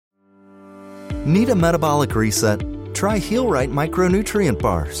Need a metabolic reset? Try HealRight micronutrient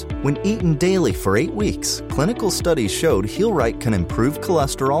bars. When eaten daily for 8 weeks, clinical studies showed HealRight can improve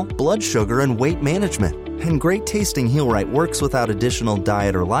cholesterol, blood sugar, and weight management. And great-tasting HealRight works without additional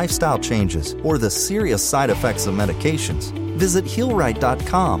diet or lifestyle changes or the serious side effects of medications. Visit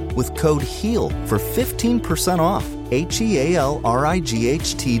HealRight.com with code HEAL for 15% off.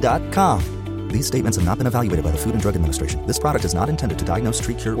 HealRight.com. These statements have not been evaluated by the Food and Drug Administration. This product is not intended to diagnose,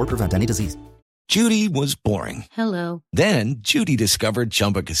 treat, cure, or prevent any disease. Judy was boring. Hello. Then Judy discovered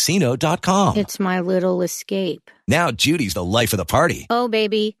ChumbaCasino.com. It's my little escape. Now Judy's the life of the party. Oh,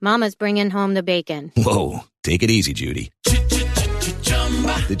 baby, mama's bringing home the bacon. Whoa, take it easy, Judy.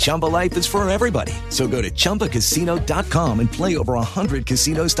 The Chumba life is for everybody. So go to ChumbaCasino.com and play over 100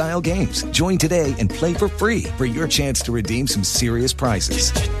 casino-style games. Join today and play for free for your chance to redeem some serious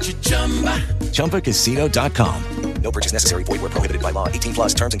prizes. ChumbaCasino.com. No purchase necessary. Void where prohibited by law. 18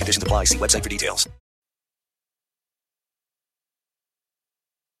 plus terms and conditions apply. See website for details.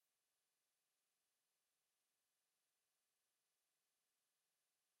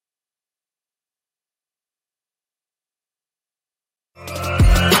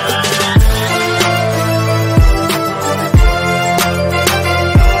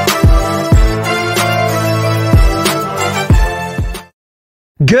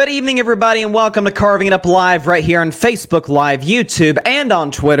 Good evening, everybody, and welcome to Carving It Up Live right here on Facebook Live, YouTube, and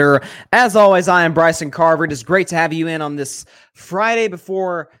on Twitter. As always, I am Bryson Carver. It is great to have you in on this Friday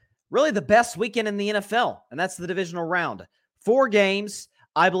before really the best weekend in the NFL, and that's the divisional round. 4 games.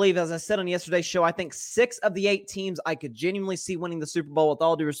 I believe, as I said on yesterday's show, I think 6 of the 8 teams I could genuinely see winning the Super Bowl. With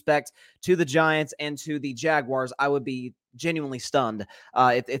all due respect to the Giants and to the Jaguars, I would be genuinely stunned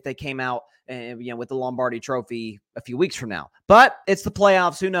if they came out with the Lombardi Trophy a few weeks from now. But it's the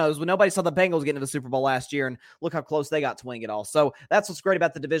playoffs. Who knows? Well, nobody saw the Bengals get into the Super Bowl last year, and look how close they got to winning it all. So that's what's great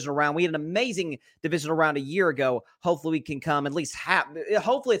about the divisional round. We had an amazing divisional round a year ago. Hopefully we can come at least half.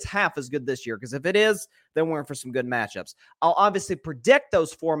 Hopefully it's half as good this year, because if it is, then we're in for some good matchups. I'll obviously predict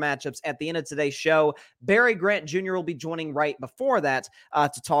those 4 matchups at the end of today's show. Barry Grant Jr. will be joining right before that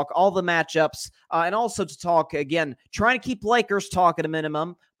to talk all the matchups and also to talk, again, trying to keep Lakers talk at a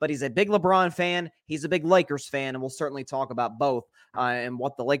minimum, but he's a big LeBron fan. He's a big Lakers fan, and we'll certainly talk about both and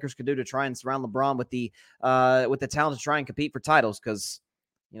what the Lakers could do to try and surround LeBron with the talent to try and compete for titles. Because,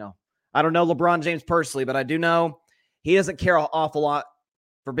 I don't know LeBron James personally, but I do know he doesn't care an awful lot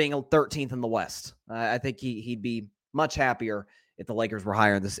for being 13th in the West. I think he'd be much happier if the Lakers were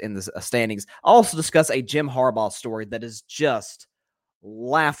higher in the standings. I'll also discuss a Jim Harbaugh story that is just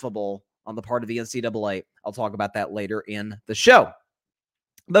laughable on the part of the NCAA. I'll talk about that later in the show.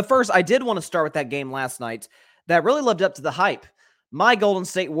 But first, I did want to start with that game last night that really lived up to the hype. My Golden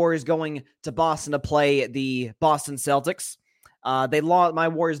State Warriors going to Boston to play the Boston Celtics. My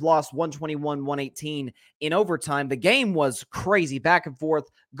Warriors lost 121-118 in overtime. The game was crazy, back and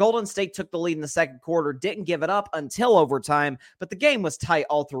forth. Golden State took the lead in the second quarter, didn't give it up until overtime, but the game was tight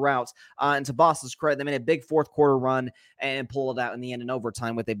all throughout. And to Boston's credit, they made a big fourth quarter run and pulled it out in the end in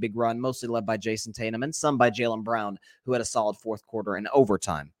overtime with a big run, mostly led by Jason Tatum and some by Jaylen Brown, who had a solid fourth quarter in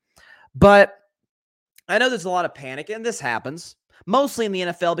overtime. But I know there's a lot of panic, and this happens. Mostly in the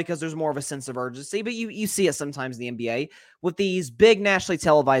NFL because there's more of a sense of urgency, but you see it sometimes in the NBA with these big nationally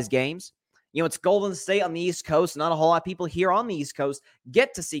televised games. It's Golden State on the East Coast. Not a whole lot of people here on the East Coast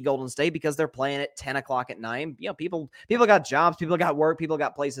get to see Golden State because they're playing at 10 o'clock at night. People got jobs, people got work, people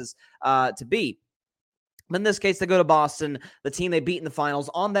got places to be. But in this case, they go to Boston, the team they beat in the finals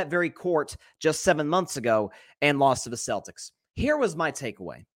on that very court just 7 months ago, and lost to the Celtics. Here was my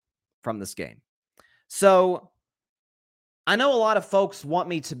takeaway from this game. So I know a lot of folks want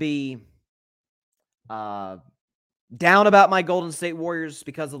me to be down about my Golden State Warriors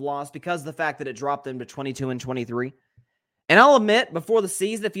because of the loss, because of the fact that it dropped them to 22-23. And I'll admit, before the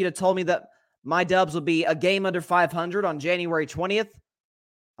season, if you'd have told me that my Dubs would be a game under 500 on January 20th,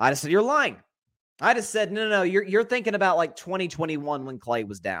 I'd have said, you're lying. I'd have said, no, you're thinking about like 2021 when Clay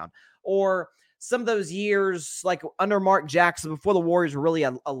was down. Or some of those years, like under Mark Jackson, before the Warriors were really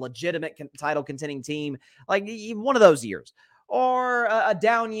a legitimate title contending team, like one of those years, or a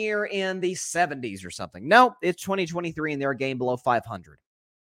down year in the 70s or something. No, it's 2023 and they're a game below 500.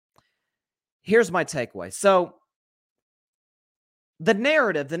 Here's my takeaway. So the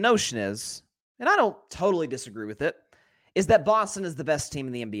narrative, the notion is, and I don't totally disagree with it, is that Boston is the best team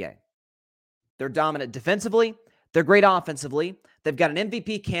in the NBA. They're dominant defensively. They're great offensively. They've got an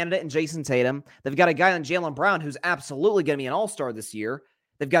MVP candidate in Jason Tatum. They've got a guy in Jaylen Brown who's absolutely going to be an all-star this year.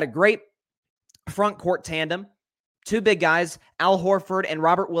 They've got a great front court tandem Two big guys, Al Horford and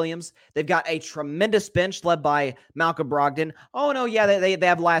Robert Williams. They've got a tremendous bench led by Malcolm Brogdon. Oh, no, yeah, they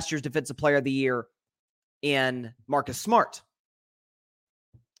have last year's Defensive Player of the Year in Marcus Smart.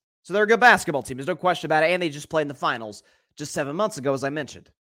 So they're a good basketball team. There's no question about it. And they just played in the finals just 7 months ago, as I mentioned.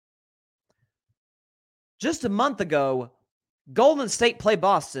 Just a month ago, Golden State played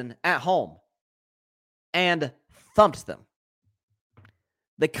Boston at home and thumped them.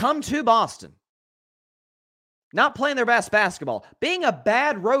 They come to Boston, not playing their best basketball, being a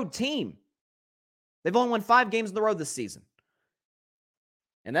bad road team. They've only won 5 games on the road this season.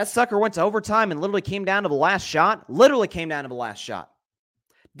 And that sucker went to overtime and literally came down to the last shot.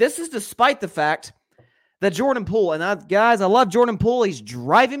 This is despite the fact that Jordan Poole, and guys, I love Jordan Poole. He's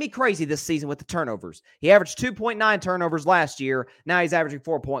driving me crazy this season with the turnovers. He averaged 2.9 turnovers last year. Now he's averaging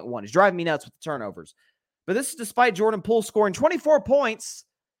 4.1. He's driving me nuts with the turnovers. But this is despite Jordan Poole scoring 24 points.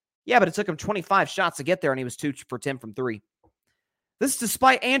 Yeah, but it took him 25 shots to get there, and he was 2 for 10 from 3. This is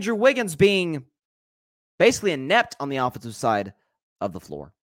despite Andrew Wiggins being basically inept on the offensive side of the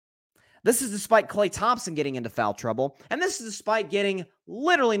floor. This is despite Klay Thompson getting into foul trouble, and this is despite getting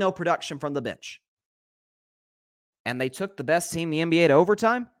literally no production from the bench. And they took the best team in the NBA to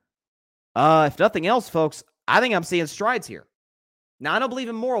overtime? If nothing else, folks, I think I'm seeing strides here. Now, I don't believe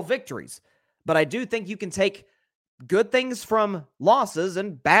in moral victories, but I do think you can take good things from losses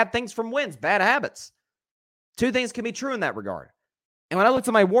and bad things from wins, bad habits. Two things can be true in that regard. And when I looked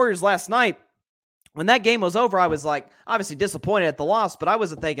at my Warriors last night, when that game was over, I was like, obviously disappointed at the loss, but I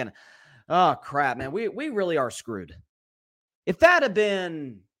wasn't thinking, oh, crap, man, we really are screwed. If that had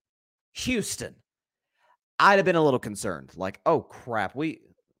been Houston, I'd have been a little concerned. Like, oh, crap,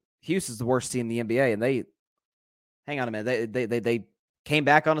 Houston's the worst team in the NBA, and hang on a minute, they came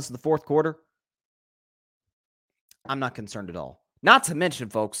back on us in the fourth quarter. I'm not concerned at all. Not to mention,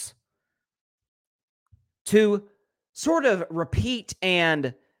 folks, to sort of repeat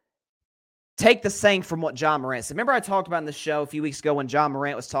and take the saying from what John Morant said. Remember I talked about in the show a few weeks ago when John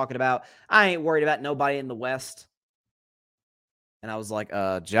Morant was talking about, I ain't worried about nobody in the West. And I was like,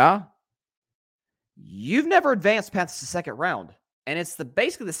 Ja, you've never advanced past the second round. And it's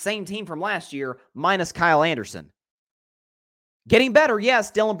basically the same team from last year, minus Kyle Anderson. Getting better, yes.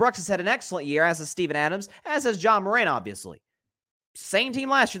 Dillon Brooks has had an excellent year, as has Steven Adams, as has John Morant, obviously. Same team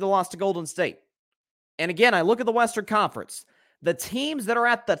last year that lost to Golden State. And again, I look at the Western Conference. The teams that are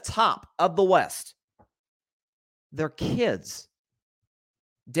at the top of the West, they're kids.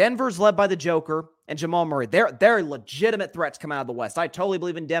 Denver's led by the Joker and Jamal Murray. They're legitimate threats coming out of the West. I totally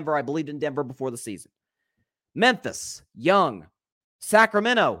believe in Denver. I believed in Denver before the season. Memphis, young.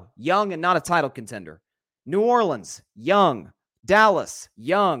 Sacramento, young and not a title contender. New Orleans, young. Dallas,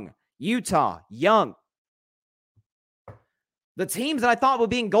 young. Utah, young. The teams that I thought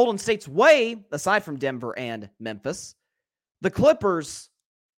would be in Golden State's way, aside from Denver and Memphis, the Clippers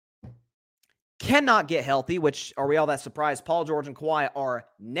cannot get healthy, which, are we all that surprised? Paul George and Kawhi are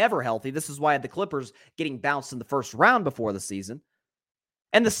never healthy. This is why I had the Clippers getting bounced in the first round before the season.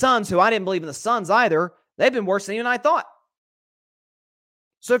 And the Suns, who I didn't believe in the Suns either, they've been worse than even I thought.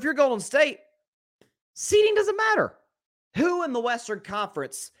 So if you're Golden State, seeding doesn't matter. Who in the Western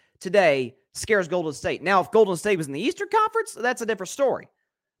Conference today scares Golden State? Now, if Golden State was in the Eastern Conference, that's a different story.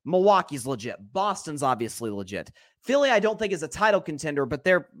 Milwaukee's legit. Boston's obviously legit. Philly, I don't think is a title contender, but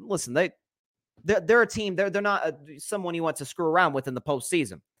they're a team. They're not someone you want to screw around with in the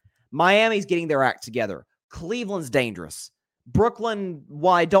postseason. Miami's getting their act together. Cleveland's dangerous. Brooklyn,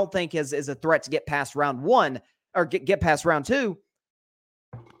 while I don't think is a threat to get past round one or get past round two,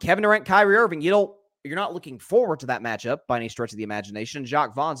 Kevin Durant, Kyrie Irving, you're not looking forward to that matchup by any stretch of the imagination.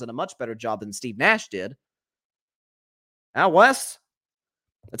 Jacques Vaughn's done a much better job than Steve Nash did. Out west,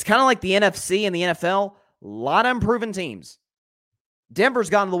 it's kind of like the NFC and the NFL. A lot of improving teams.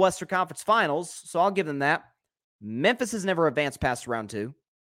 Denver's gotten to the Western Conference Finals, so I'll give them that. Memphis has never advanced past round two.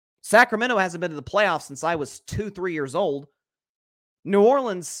 Sacramento hasn't been to the playoffs since I was 2-3 years old. New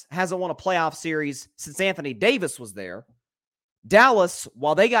Orleans hasn't won a playoff series since Anthony Davis was there. Dallas,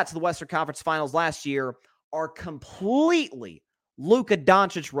 while they got to the Western Conference Finals last year, are completely Luka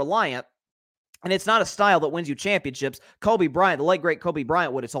Doncic reliant, and it's not a style that wins you championships. Kobe Bryant, the late, great Kobe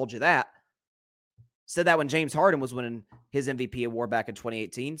Bryant would have told you that. Said that when James Harden was winning his MVP award back in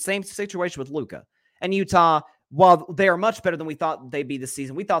 2018. Same situation with Luka. And Utah, while they are much better than we thought they'd be this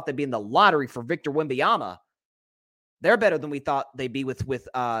season, we thought they'd be in the lottery for Victor Wembanyama. They're better than we thought they'd be with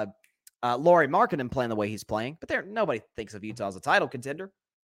Lauri Markkanen playing the way he's playing, but nobody thinks of Utah as a title contender.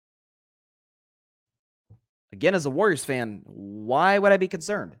 Again, as a Warriors fan, why would I be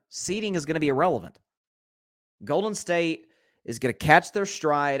concerned? Seeding is going to be irrelevant. Golden State is going to catch their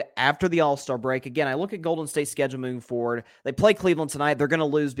stride after the All-Star break. Again, I look at Golden State's schedule moving forward. They play Cleveland tonight. They're going to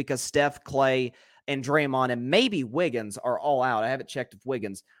lose because Steph, Clay, and Draymond, and maybe Wiggins are all out. I haven't checked if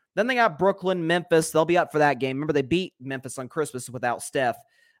Wiggins. Then they got Brooklyn, Memphis. They'll be up for that game. Remember, they beat Memphis on Christmas without Steph.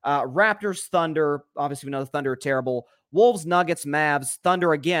 Raptors, Thunder. Obviously, we know the Thunder are terrible. Wolves, Nuggets, Mavs.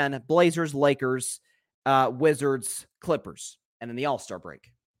 Thunder again. Blazers, Lakers, Wizards, Clippers. And then the All-Star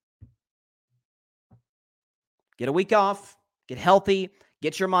break. Get a week off. Get healthy.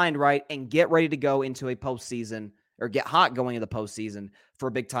 Get your mind right. And get ready to go into a postseason, or get hot going into the postseason for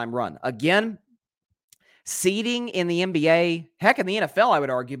a big-time run. Again, seeding in the NBA, heck, in the NFL, I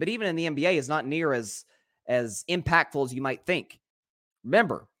would argue, but even in the NBA is not near as impactful as you might think.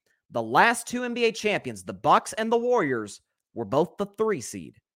 Remember, the last two NBA champions, the Bucks and the Warriors, were both the 3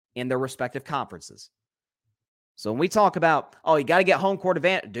 seed in their respective conferences. So when we talk about, oh, you got to get home court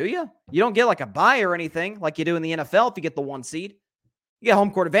advantage, do you? You don't get like a bye or anything like you do in the NFL if you get the 1 seed. You get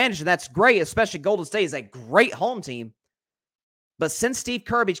home court advantage, and that's great, especially Golden State is a great home team. But since Steve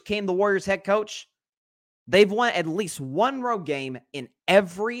Kerr became the Warriors head coach, they've won at least one road game in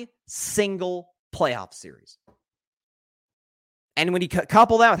every single playoff series. And when you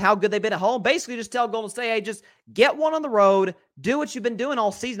couple that with how good they've been at home, basically just tell Golden State, hey, just get one on the road, do what you've been doing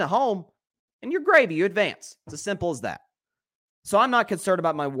all season at home, and you're gravy, you advance. It's as simple as that. So I'm not concerned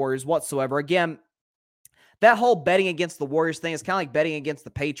about my Warriors whatsoever. Again, that whole betting against the Warriors thing is kind of like betting against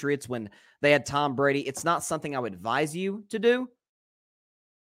the Patriots when they had Tom Brady. It's not something I would advise you to do.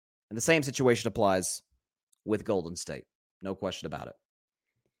 And the same situation applies with Golden State. No question about it.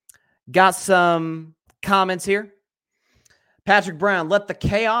 Got some comments here. Patrick Brown, let the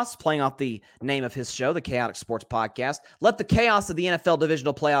chaos, playing off the name of his show, the Chaotic Sports Podcast, let the chaos of the NFL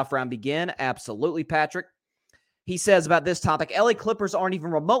Divisional Playoff round begin. Absolutely, Patrick. He says about this topic, LA Clippers aren't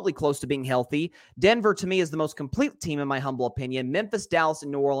even remotely close to being healthy. Denver, to me, is the most complete team in my humble opinion. Memphis, Dallas,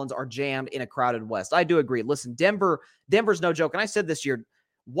 and New Orleans are jammed in a crowded West. I do agree. Listen, Denver's no joke. And I said this year,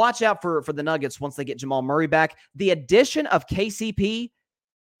 watch out for the Nuggets once they get Jamal Murray back. The addition of KCP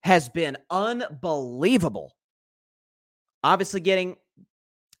has been unbelievable. Obviously, getting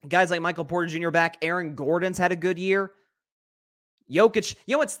guys like Michael Porter Jr. back. Aaron Gordon's had a good year. Jokic,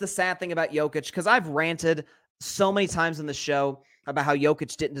 you know what's the sad thing about Jokic? Because I've ranted so many times in the show about how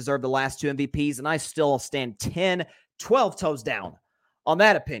Jokic didn't deserve the last 2 MVPs, and I still stand 10, 12 toes down on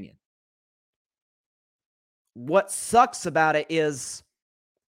that opinion. What sucks about it is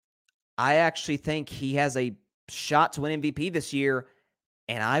I actually think he has a shot to win MVP this year,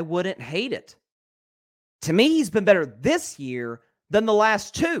 and I wouldn't hate it. To me, he's been better this year than the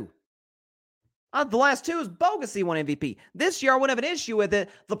last 2. The last 2 is bogus he won MVP. This year, I wouldn't have an issue with it.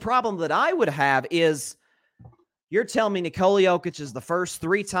 The problem that I would have is you're telling me Nikola Jokic is the first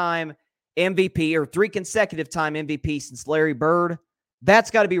 3-time MVP or 3 consecutive time MVP since Larry Bird. That's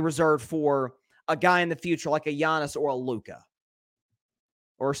got to be reserved for a guy in the future like a Giannis or a Luka.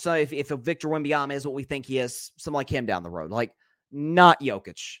 Or so if a Victor Wembanyama is what we think he is, something like him down the road. Like, not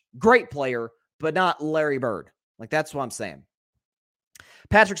Jokic. Great player, but not Larry Bird. Like, that's what I'm saying.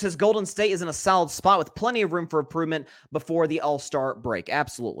 Patrick says Golden State is in a solid spot with plenty of room for improvement before the All-Star break.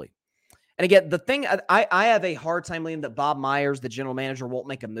 Absolutely. And again, the thing, I have a hard time believing that Bob Myers, the general manager, won't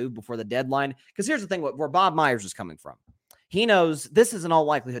make a move before the deadline. Because here's the thing, where Bob Myers is coming from. He knows this is in all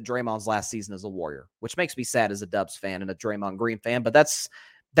likelihood Draymond's last season as a Warrior, which makes me sad as a Dubs fan and a Draymond Green fan, but that's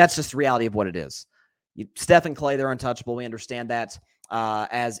just the reality of what it is. Steph and Clay, they're untouchable. We understand that,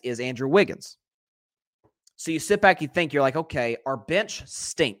 as is Andrew Wiggins. So you sit back, you think, you're like, okay, our bench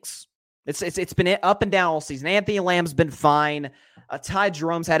stinks. It's been up and down all season. Anthony Lamb's been fine. Ty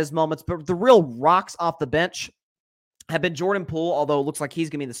Jerome's had his moments, but the real rocks off the bench have been Jordan Poole, although it looks like he's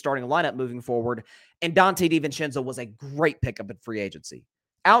going to be in the starting lineup moving forward, and Dante DiVincenzo was a great pickup in free agency.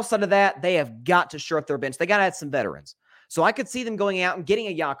 Outside of that, they have got to shore up their bench. They got to add some veterans. So I could see them going out and getting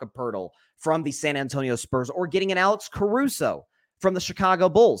a Jakob Poeltl from the San Antonio Spurs or getting an Alex Caruso from the Chicago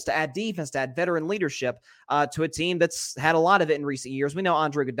Bulls to add defense, to add veteran leadership to a team that's had a lot of it in recent years. We know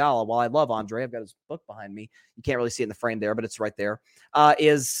Andre Iguodala, while I love Andre, I've got his book behind me. You can't really see it in the frame there, but it's right there. He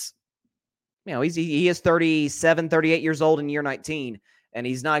is 37, 38 years old in year 19, and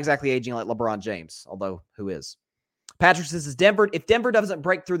he's not exactly aging like LeBron James, although who is? Patrick says, if Denver doesn't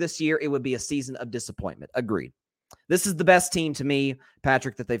break through this year, it would be a season of disappointment. Agreed. This is the best team to me,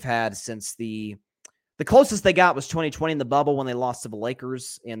 Patrick, that they've had since the closest they got was 2020 in the bubble when they lost to the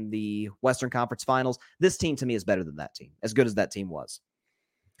Lakers in the Western Conference Finals. This team to me is better than that team, as good as that team was.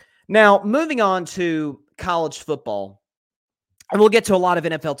 Now, moving on to college football, and we'll get to a lot of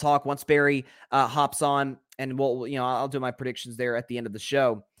NFL talk once Barry hops on, and I'll do my predictions there at the end of the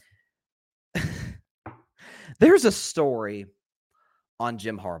show. There's a story on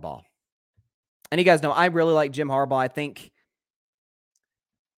Jim Harbaugh. And you guys know I really like Jim Harbaugh. I think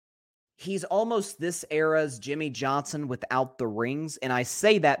he's almost this era's Jimmy Johnson without the rings. And I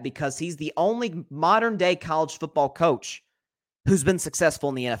say that because he's the only modern-day college football coach who's been successful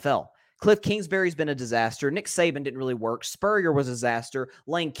in the NFL. Cliff Kingsbury's been a disaster. Nick Saban didn't really work. Spurrier was a disaster.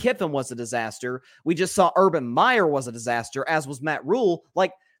 Lane Kiffin was a disaster. We just saw Urban Meyer was a disaster, as was Matt Rule.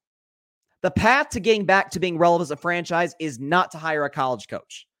 Like, the path to getting back to being relevant as a franchise is not to hire a college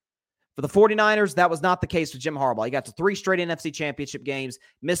coach. For the 49ers, that was not the case with Jim Harbaugh. He got to 3 straight NFC championship games,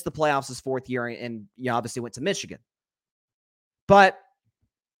 missed the playoffs his 4th year, and obviously went to Michigan. But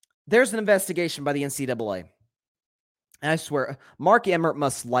there's an investigation by the NCAA. And I swear, Mark Emmert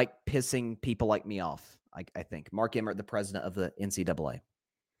must like pissing people like me off, I think. Mark Emmert, the president of the NCAA.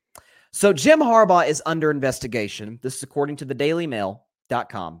 So Jim Harbaugh is under investigation. This is according to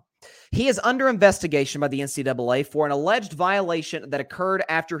thedailymail.com. He is under investigation by the NCAA for an alleged violation that occurred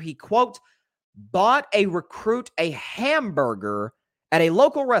after he, quote, bought a recruit a hamburger at a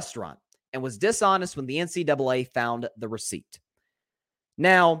local restaurant and was dishonest when the NCAA found the receipt.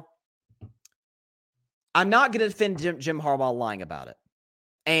 Now, I'm not going to defend Jim Harbaugh lying about it.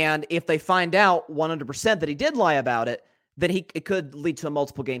 And if they find out 100% that he did lie about it, then it could lead to a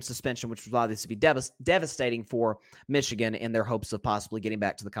multiple game suspension, which would obviously be devastating for Michigan in their hopes of possibly getting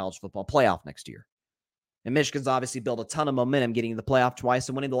back to the college football playoff next year. And Michigan's obviously built a ton of momentum getting to the playoff twice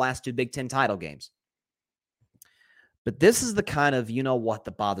and winning the last 2 Big Ten title games. But this is the kind of,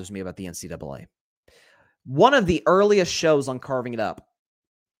 that bothers me about the NCAA. One of the earliest shows on Carving It Up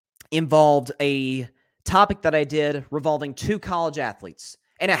involved a topic that I did revolving 2 college athletes.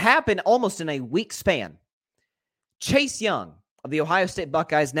 And it happened almost in a week span. Chase Young of the Ohio State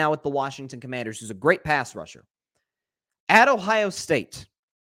Buckeyes, now with the Washington Commanders, who's a great pass rusher. At Ohio State,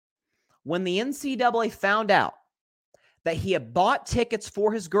 when the NCAA found out that he had bought tickets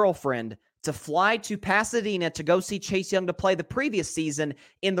for his girlfriend to fly to Pasadena to go see Chase Young to play the previous season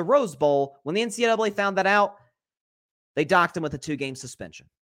in the Rose Bowl, when the NCAA found that out, they docked him with a 2-game suspension.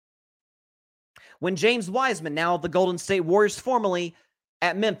 When James Wiseman, now of the Golden State Warriors, formerly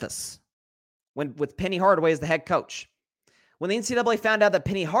at Memphis, with Penny Hardaway as the head coach. When the NCAA found out that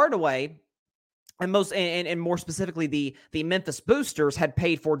Penny Hardaway, and more specifically the Memphis Boosters, had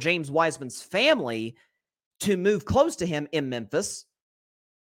paid for James Wiseman's family to move close to him in Memphis,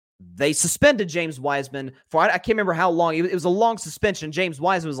 they suspended James Wiseman for, I can't remember how long. It was a long suspension. James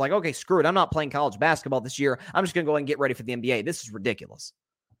Wiseman was like, okay, screw it. I'm not playing college basketball this year. I'm just going to go ahead and get ready for the NBA. This is ridiculous.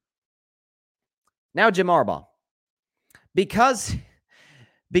 Now Jim Harbaugh. Because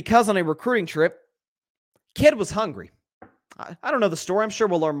on a recruiting trip, kid was hungry. I don't know the story. I'm sure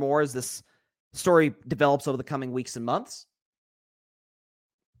we'll learn more as this story develops over the coming weeks and months.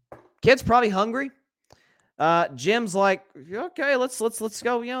 Kid's probably hungry. Jim's like, okay, let's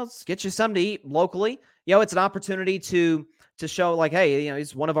go. Let's get you something to eat locally. It's an opportunity to show like, hey,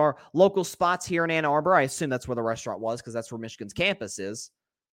 it's one of our local spots here in Ann Arbor. I assume that's where the restaurant was because that's where Michigan's campus is.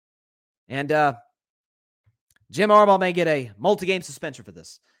 And Jim Harbaugh may get a multi-game suspension for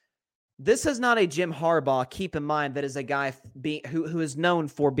this. This is not a Jim Harbaugh, keep in mind, that is a guy who is known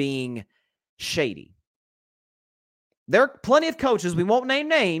for being shady. There are plenty of coaches, we won't name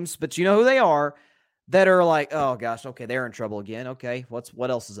names, but you know who they are, that are like, oh gosh, okay, they're in trouble again. Okay, what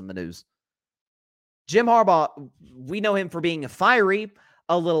else is in the news? Jim Harbaugh, we know him for being fiery,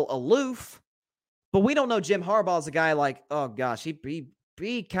 a little aloof, but we don't know Jim Harbaugh as a guy like, oh gosh,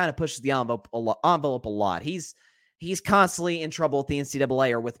 he kind of pushes the envelope a lot. He's constantly in trouble with the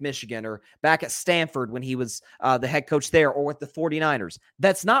NCAA or with Michigan or back at Stanford when he was the head coach there or with the 49ers.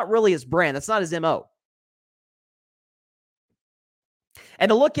 That's not really his brand. That's not his MO. And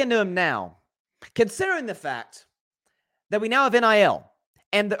to look into him now, considering the fact that we now have NIL,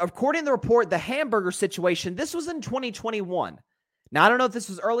 and according to the report, the hamburger situation, this was in 2021. Now, I don't know if this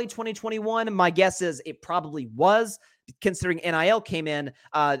was early 2021. My guess is it probably was, considering NIL came in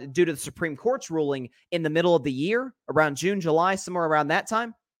due to the Supreme Court's ruling in the middle of the year, around June, July, somewhere around that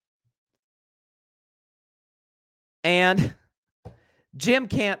time. And Jim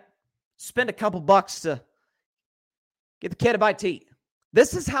can't spend a couple bucks to get the kid a bite to eat.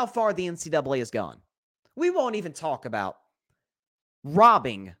 This is how far the NCAA has gone. We won't even talk about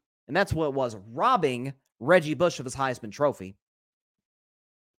robbing, and that's what it was, robbing Reggie Bush of his Heisman Trophy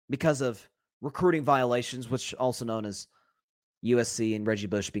because of recruiting violations, which also known as USC and Reggie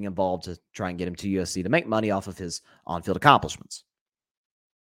Bush being involved to try and get him to USC to make money off of his on-field accomplishments.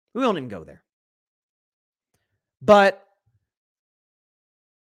 We won't even go there. But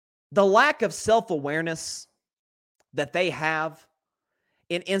the lack of self-awareness that they have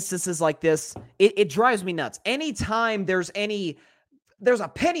in instances like this, it drives me nuts. Anytime there's a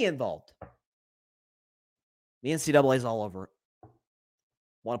penny involved, the NCAA is all over it.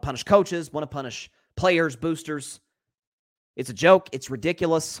 Want to punish coaches, want to punish players, boosters. It's a joke. It's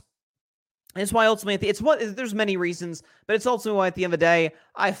ridiculous. And it's why ultimately, there's many reasons, but it's ultimately why at the end of the day,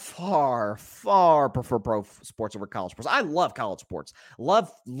 I far, far prefer pro sports over college sports. I love college sports.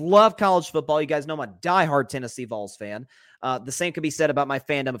 Love college football. You guys know I'm a diehard Tennessee Vols fan. The same could be said about my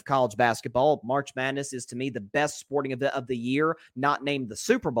fandom of college basketball. March Madness is, to me, the best sporting event of the year, not named the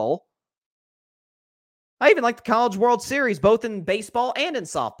Super Bowl. I even like the College World Series, both in baseball and in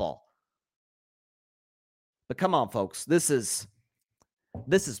softball. But come on, folks. This is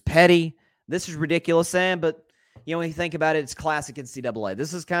petty. This is ridiculous, but when you think about it, it's classic NCAA.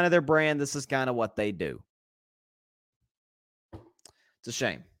 This is kind of their brand. This is kind of what they do. It's a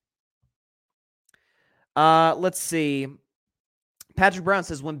shame. Let's see. Patrick Brown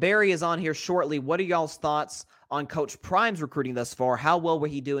says, when Barry is on here shortly, what are y'all's thoughts on Coach Prime's recruiting thus far? How well will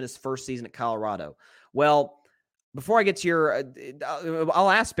he do in his first season at Colorado? Well, before I get to your, I'll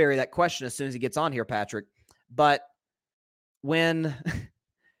ask Barry that question as soon as he gets on here, Patrick. But when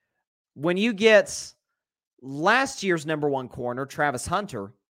you get last year's number one corner, Travis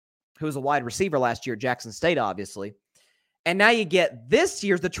Hunter, who was a wide receiver last year at Jackson State, obviously, and now you get this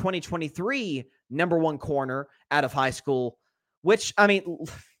year's, the 2023 number one corner out of high school, which, I mean,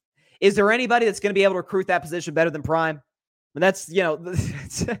 is there anybody that's going to be able to recruit that position better than Prime? And that's,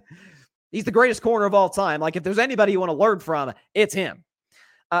 he's the greatest corner of all time. Like, if there's anybody you want to learn from, it's him.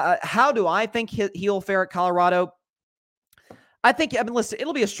 How do I think he'll fare at Colorado? Listen,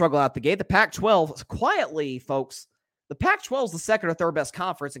 it'll be a struggle out the gate. The Pac-12, quietly, folks, the Pac-12 is the second or third best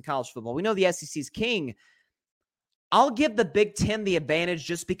conference in college football. We know the SEC's king. I'll give the Big Ten the advantage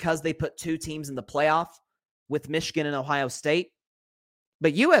just because they put two teams in the playoff with Michigan and Ohio State.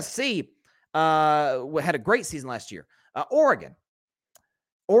 But USC had a great season last year. Oregon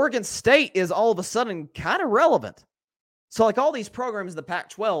State is all of a sudden kind of relevant. So, like, all these programs in the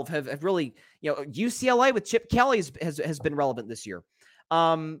Pac-12 have really, UCLA with Chip Kelly has been relevant this year.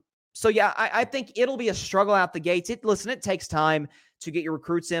 So, yeah, I think it'll be a struggle out the gates. Listen, it takes time to get your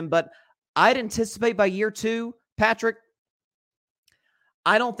recruits in, but I'd anticipate by year two, Patrick,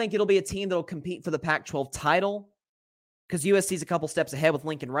 I don't think it'll be a team that'll compete for the Pac-12 title because USC's a couple steps ahead with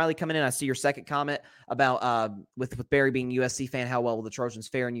Lincoln Riley coming in. I see your second comment about with Barry being a USC fan, how well will the Trojans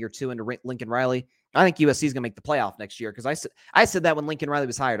fare in year two under Lincoln Riley? I think USC is going to make the playoff next year because I said that when Lincoln Riley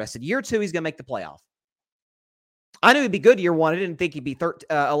was hired. I said year two, he's going to make the playoff. I knew he'd be good year one. I didn't think he'd be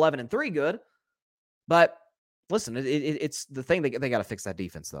 11-3 good. But listen, it's the thing. They got to fix that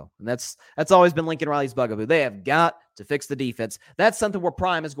defense, though. And that's always been Lincoln Riley's bugaboo. They have got to fix the defense. That's something where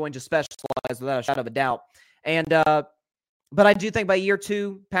Prime is going to specialize without a shadow of a doubt. And but I do think by year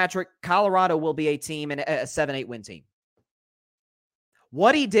two, Patrick, Colorado will be a team and a 7-8 win team.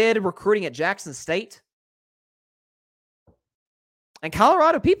 What he did recruiting at Jackson State. And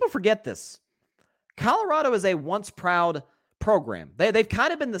Colorado, people forget this. Colorado is a once proud program. They've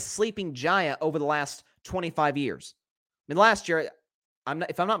kind of been the sleeping giant over the last 25 years. I mean, last year,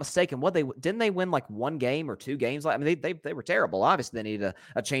 if I'm not mistaken, didn't they win like one game or two games? I mean, they were terrible. Obviously, they needed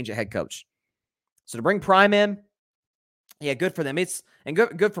a change of head coach. So to bring Prime in, yeah, good for them.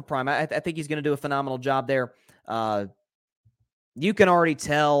 Good for Prime. I think he's going to do a phenomenal job there. You can already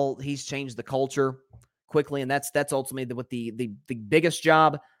tell he's changed the culture quickly, and that's ultimately what the biggest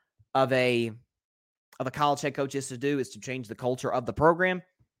job of a college head coach is to change the culture of the program,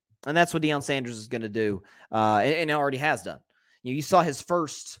 and that's what Deion Sanders is going to do, and already has done. You saw his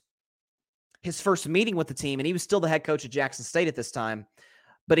first meeting with the team, and he was still the head coach at Jackson State at this time,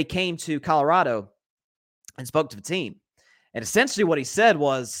 but he came to Colorado and spoke to the team, and essentially what he said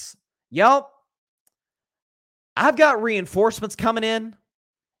was, "Yo, I've got reinforcements coming in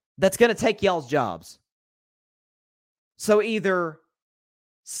that's going to take y'all's jobs. So either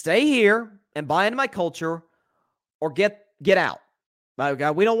stay here and buy into my culture or get out.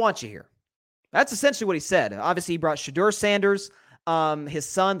 We don't want you here." That's essentially what he said. Obviously, he brought Shadur Sanders, his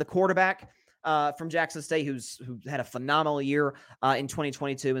son, the quarterback from Jackson State, who had a phenomenal year in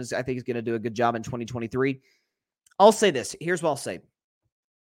 2022, and I think he's going to do a good job in 2023. I'll say this. Here's what I'll say.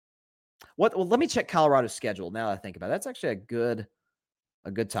 Well, let me check Colorado's schedule now that I think about it. That's actually a good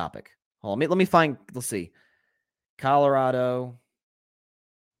topic. Hold on, let me find, let's see. Colorado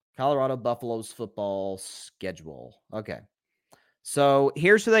Buffaloes football schedule. Okay. So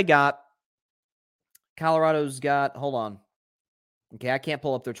here's who they got. Colorado's got, hold on. Okay, I can't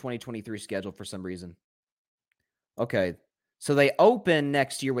pull up their 2023 schedule for some reason. Okay. So they open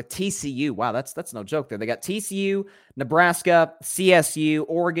next year with TCU. Wow, that's no joke there. They got TCU, Nebraska, CSU,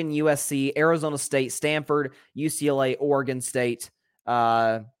 Oregon, USC, Arizona State, Stanford, UCLA, Oregon State,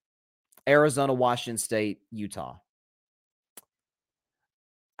 Arizona, Washington State, Utah.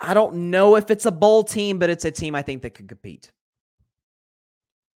 I don't know if it's a bowl team, but it's a team I think that could compete.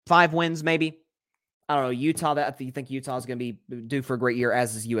 5 wins, maybe. I don't know. Utah, you think Utah is going to be due for a great year,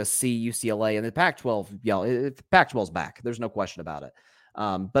 as is USC, UCLA, and the Pac-12. Pac-12's back. There's no question about it.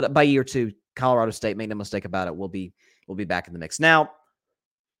 But by year 2, Colorado State, make no mistake about it, will be back in the mix. Now,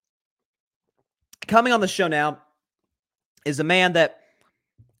 coming on the show now is a man that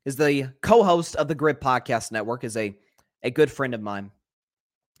is the co-host of the Grid Podcast Network, is a good friend of mine.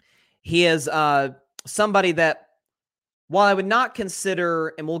 He is somebody that, while I would not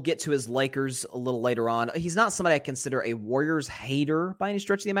consider, and we'll get to his Lakers a little later on, he's not somebody I consider a Warriors hater by any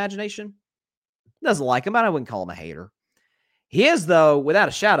stretch of the imagination. Doesn't like him, but I wouldn't call him a hater. He is, though, without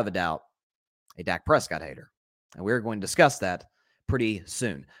a shadow of a doubt, a Dak Prescott hater. And we're going to discuss that pretty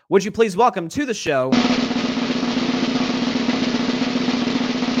soon. Would you please welcome to the show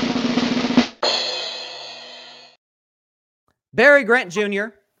Barry Grant Jr.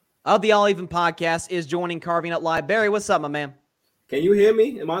 of the All Even Podcast is joining Carving Up Live. Barry, what's up, my man? Can you hear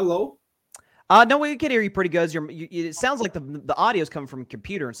me? Am I low? No, we can hear you pretty good. It sounds like the audio is coming from a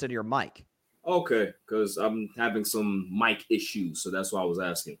computer instead of your mic. Okay, because I'm having some mic issues, so that's why I was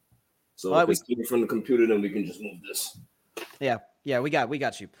asking. So if it's coming from the computer, then we can just move this. Yeah, we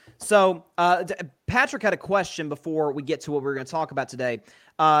got you. So Patrick had a question before we get to what we're going to talk about today.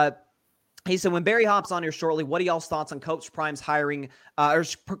 He said, when Barry hops on here shortly, what are y'all's thoughts on Coach Prime's hiring, or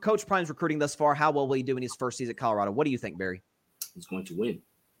Coach Prime's recruiting thus far? How well will he do in his first season at Colorado? What do you think, Barry? He's going to win.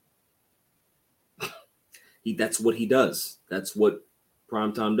 That's what he does. That's what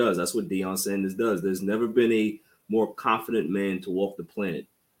Primetime does. That's what Deion Sanders does. There's never been a more confident man to walk the planet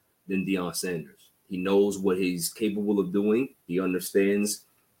than Deion Sanders. He knows what he's capable of doing. He understands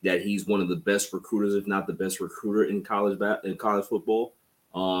that he's one of the best recruiters, if not the best recruiter in college football.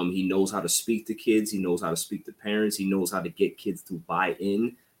 He knows how to speak to kids. He knows how to speak to parents. He knows how to get kids to buy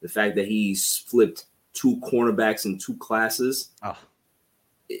in. The fact that he's flipped 2 cornerbacks in 2 classes.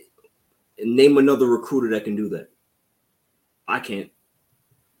 Name another recruiter that can do that. I can't.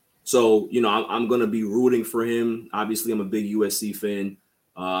 So, I'm going to be rooting for him. Obviously, I'm a big USC fan.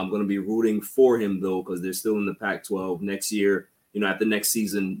 I'm going to be rooting for him, though, because they're still in the Pac-12 next year. After next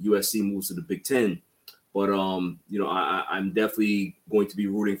season, USC moves to the Big Ten. But, I'm definitely going to be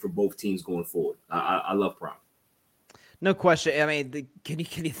rooting for both teams going forward. I love Prime. No question. I mean, can you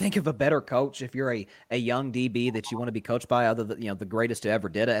think of a better coach if you're a young DB that you want to be coached by, other than the greatest who ever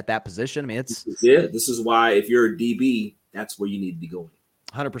did it at that position? I mean, this is why if you're a DB, that's where you need to be going.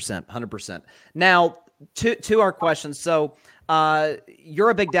 100%. Now, to our questions. So, you're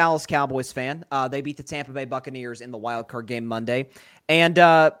a big Dallas Cowboys fan. They beat the Tampa Bay Buccaneers in the wild card game Monday, and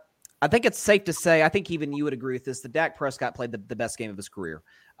I think it's safe to say, I think even you would agree with this, that Dak Prescott played the best game of his career.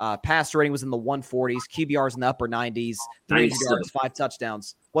 Passer rating was in the 140s, QBRs in the upper 90s, 300 yards, 5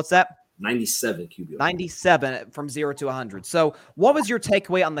 touchdowns. What's that? 97 QBR. 97 from 0 to 100. So what was your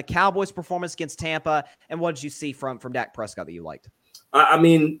takeaway on the Cowboys' performance against Tampa, and what did you see from Dak Prescott that you liked? I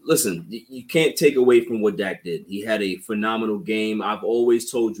mean, listen, you can't take away from what Dak did. He had a phenomenal game. I've always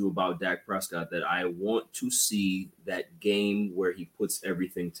told you about Dak Prescott that I want to see that game where he puts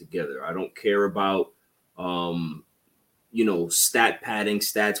everything together. I don't care about, stat padding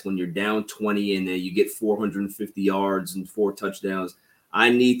stats when you're down 20 and you get 450 yards and 4 touchdowns. I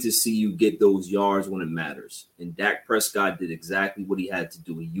need to see you get those yards when it matters. And Dak Prescott did exactly what he had to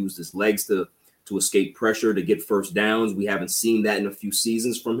do. He used his legs to escape pressure, to get first downs. We haven't seen that in a few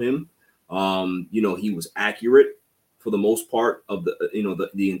seasons from him. He was accurate for the most part of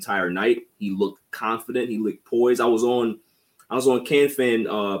the entire night. He looked confident. He looked poised. I was on CanFan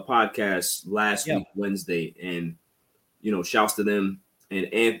podcast last week, Wednesday, and shouts to them,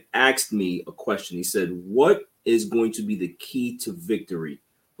 and asked me a question. He said, "What is going to be the key to victory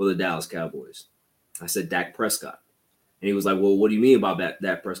for the Dallas Cowboys?" I said, "Dak Prescott." And he was like, "Well, what do you mean about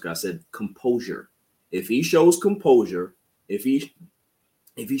that Prescott?" I said, "Composure. If he shows composure, if he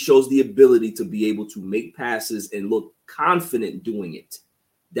shows the ability to be able to make passes and look confident doing it,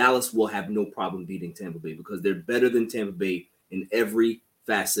 Dallas will have no problem beating Tampa Bay, because they're better than Tampa Bay in every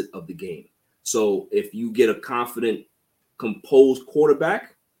facet of the game. So if you get a confident, composed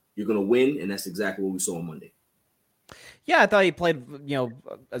quarterback, you're going to win, and that's exactly what we saw on Monday." Yeah, I thought he played,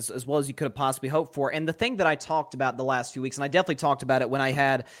 as well as you could have possibly hoped for. And the thing that I talked about the last few weeks, and I definitely talked about it when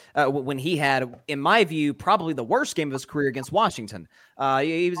he had, in my view, probably the worst game of his career against Washington.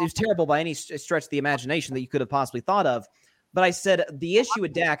 He was terrible by any stretch of the imagination that you could have possibly thought of. But I said the issue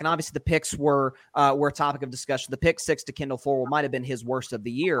with Dak, and obviously the picks were a topic of discussion. The pick 6 to Kendall Fuller might have been his worst of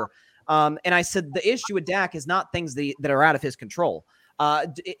the year. And I said the issue with Dak is not things that are out of his control.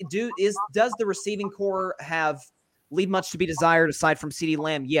 Does the receiving core leave much to be desired aside from CeeDee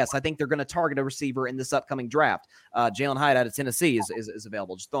Lamb? Yes, I think they're going to target a receiver in this upcoming draft. Jalen Hyatt out of Tennessee is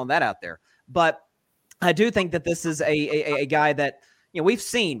available. Just throwing that out there. But I do think that this is a guy that, we've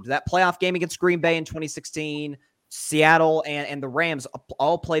seen that playoff game against Green Bay in 2016, Seattle and the Rams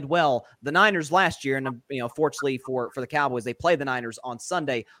all played well. The Niners last year, and fortunately for the Cowboys, they played the Niners on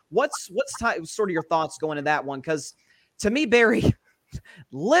Sunday. What's sort of your thoughts going into that one? Because to me, Barry,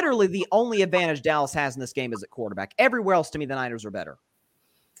 literally the only advantage Dallas has in this game is at quarterback. Everywhere else, to me, the Niners are better.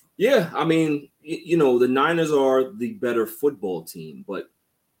 Yeah, I mean, the Niners are the better football team, but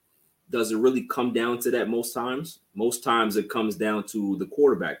does it really come down to that most times? Most times it comes down to the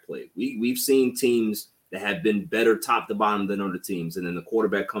quarterback play. We've seen teams that have been better top to bottom than other teams, and then the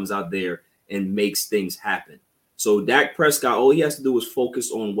quarterback comes out there and makes things happen. So Dak Prescott, all he has to do is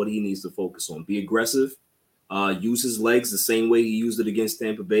focus on what he needs to focus on. Be aggressive, use his legs the same way he used it against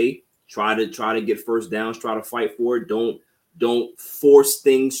Tampa Bay. Try to get first downs, try to fight for it. Don't force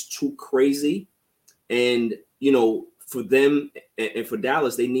things too crazy. And, for them and for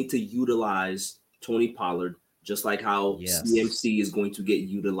Dallas, they need to utilize Tony Pollard, just like how CMC is going to get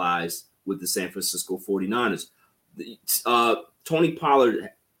utilized with the San Francisco 49ers. Tony Pollard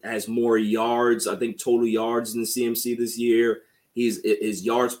has more yards, I think total yards than CMC this year. His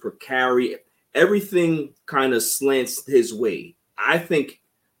yards per carry, everything kind of slants his way.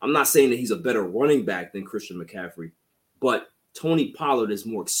 I'm not saying that he's a better running back than Christian McCaffrey, but Tony Pollard is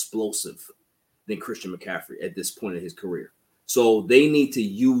more explosive than Christian McCaffrey at this point in his career. So they need to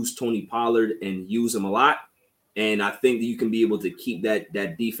use Tony Pollard and use him a lot. And I think that you can be able to keep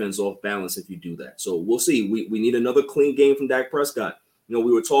that defense off balance if you do that. So we'll see. We need another clean game from Dak Prescott.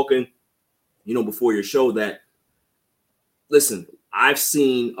 We were talking, before your show that, listen, I've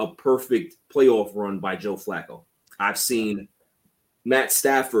seen a perfect playoff run by Joe Flacco. I've seen Matt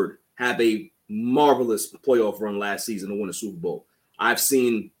Stafford have a marvelous playoff run last season to win a Super Bowl. I've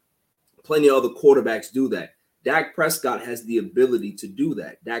seen plenty of other quarterbacks do that. Dak Prescott has the ability to do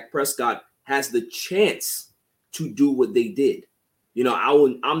that. Dak Prescott has the chance to do what they did.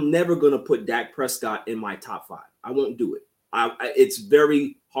 I'm never going to put Dak Prescott in my top 5. I won't do it. It's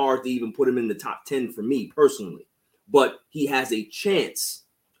very hard to even put him in the top 10 for me personally. But he has a chance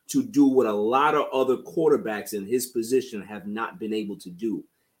to do what a lot of other quarterbacks in his position have not been able to do.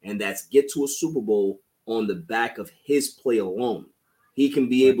 And that's get to a Super Bowl on the back of his play alone. He can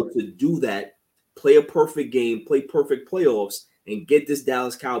be able to do that, play a perfect game, play perfect playoffs, and get this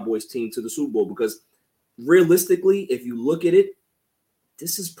Dallas Cowboys team to the Super Bowl. Because realistically, if you look at it,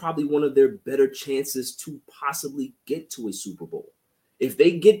 this is probably one of their better chances to possibly get to a Super Bowl. If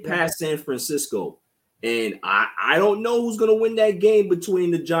they get past San Francisco, and I don't know who's going to win that game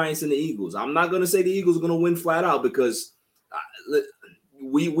between the Giants and the Eagles. I'm not going to say the Eagles are going to win flat out because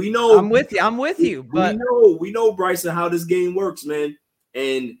we know. I'm with you. But we know, Bryson, how this game works, man.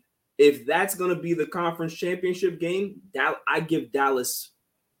 And if that's going to be the conference championship game, I give Dallas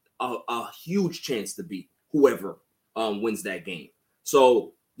a huge chance to beat whoever wins that game.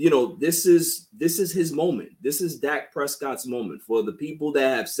 So, this is his moment. This is Dak Prescott's moment. For the people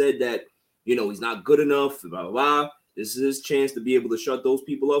that have said that, he's not good enough, blah, blah, blah, this is his chance to be able to shut those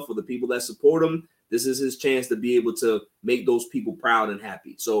people up. For the people that support him, this is his chance to be able to make those people proud and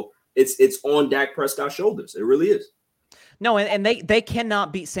happy. So it's on Dak Prescott's shoulders. It really is. No, and they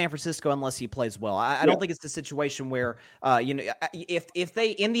cannot beat San Francisco unless he plays well. I don't think it's the situation where, if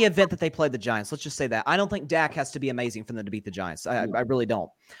they, in the event that they play the Giants, let's just say that, I don't think Dak has to be amazing for them to beat the Giants. I really don't.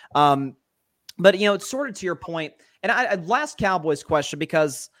 But, it's sort of to your point. And last Cowboys question,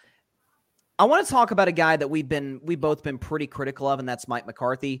 because I want to talk about a guy that we've both been pretty critical of, and that's Mike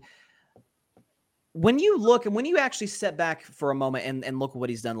McCarthy. When you look and when you actually step back for a moment and look at what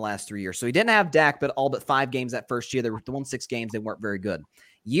he's done the last 3 years. So he didn't have Dak, but all but 5 games that first year. They won 6 games. They weren't very good.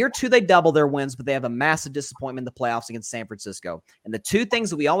 Year 2, they double their wins, but they have a massive disappointment in the playoffs against San Francisco. And the 2 things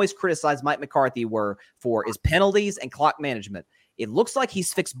that we always criticize Mike McCarthy for is penalties and clock management. It looks like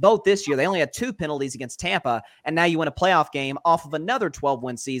he's fixed both this year. They only had 2 penalties against Tampa, and now you win a playoff game off of another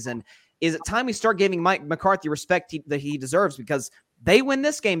 12-win season. Is it time we start giving Mike McCarthy respect that he deserves? Because they win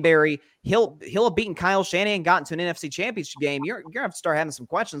this game, Barry, he'll have beaten Kyle Shanahan and gotten to an NFC Championship game. You're going to have to start having some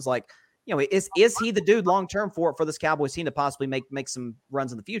questions like, is he the dude long-term for this Cowboys team to possibly make some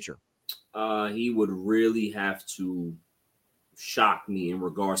runs in the future? He would really have to shock me in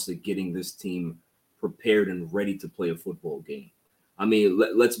regards to getting this team prepared and ready to play a football game. I mean,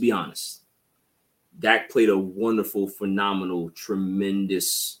 let's be honest. Dak played a wonderful, phenomenal,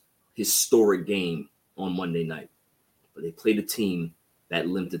 tremendous, historic game on Monday night. But they played a team that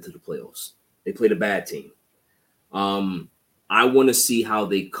limped into the playoffs. They played a bad team. I want to see how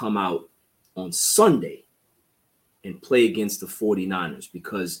they come out on Sunday and play against the 49ers,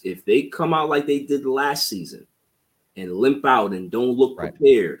 because if they come out like they did last season and limp out and don't look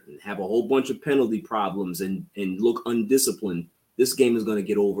prepared and have a whole bunch of penalty problems and look undisciplined, this game is going to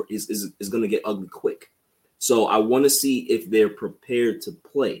get is going to get ugly quick. So I want to see if they're prepared to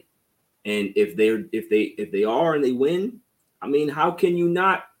play. And if they are and they win, I mean, how can you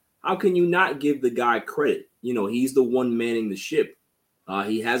not give the guy credit? You know, he's the one manning the ship.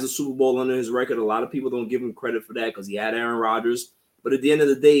 He has a Super Bowl under his record. A lot of people don't give him credit for that because he had Aaron Rodgers. But at the end of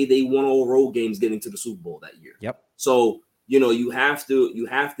the day, they won all road games getting to the Super Bowl that year. Yep. So, you know, you have to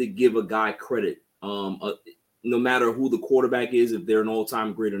give a guy credit, no matter who the quarterback is, if they're an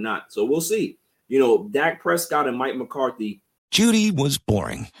all-time great or not. So we'll see. You know, Dak Prescott and Mike McCarthy. Judy was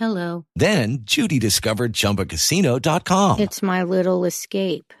boring. Hello. Then Judy discovered ChumbaCasino.com. It's my little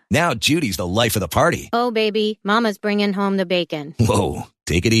escape. Now Judy's the life of the party. Oh, baby, mama's bringing home the bacon. Whoa,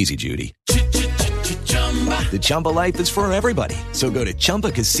 take it easy, Judy. The Chumba life is for everybody. So go to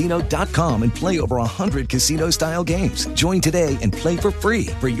ChumbaCasino.com and play over 100 casino-style games. Join today and play for free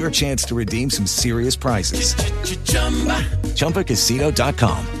for your chance to redeem some serious prizes.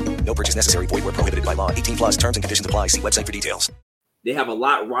 ChumbaCasino.com. No purchase necessary. Void where prohibited by law. 18 plus terms and conditions apply. See website for details. They have a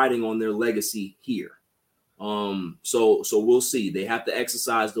lot riding on their legacy here. So we'll see. They have to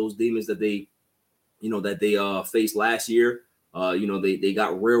exercise those demons that they faced last year. They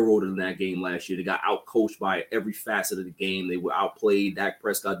got railroaded in that game last year. They got outcoached by every facet of the game. They were outplayed. Dak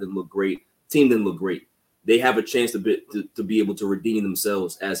Prescott didn't look great. Team didn't look great. They have a chance to be able to redeem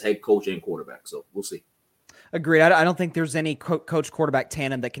themselves as head coach and quarterback. So we'll see. Agreed. I don't think there's any coach-quarterback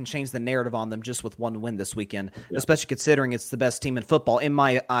tandem that can change the narrative on them just with one win this weekend, especially considering it's the best team in football, in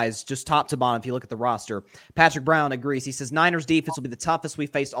my eyes, just top to bottom if you look at the roster. Patrick Brown agrees. He says, Niners defense will be the toughest we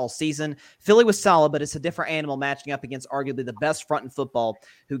faced all season. Philly was solid, but it's a different animal matching up against arguably the best front in football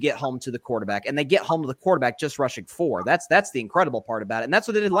who get home to the quarterback. And they get home to the quarterback just rushing 4. That's the incredible part about it. And that's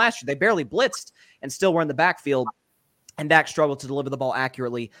what they did last year. They barely blitzed and still were in the backfield. And Dak struggled to deliver the ball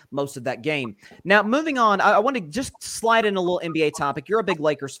accurately most of that game. Now, moving on, I want to just slide in a little NBA topic. You're a big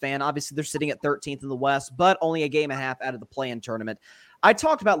Lakers fan. Obviously, they're sitting at 13th in the West, but only a game and a half out of the play-in tournament. I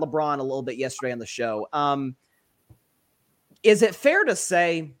talked about LeBron a little bit yesterday on the show. Is it fair to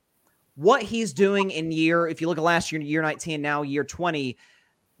say what he's doing if you look at last year, year 19, now year 20,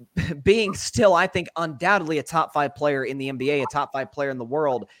 being still, I think, undoubtedly a top 5 player in the NBA, a top 5 player in the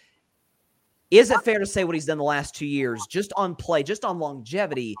world, is it fair to say what he's done the last 2 years, just on play, just on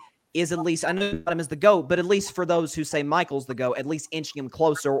longevity, is at least, I know him as the GOAT, but at least for those who say Michael's the GOAT, at least inching him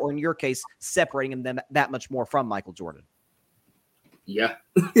closer, or in your case, separating him that much more from Michael Jordan? Yeah.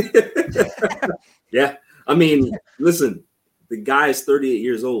 Yeah. I mean, listen, the guy is 38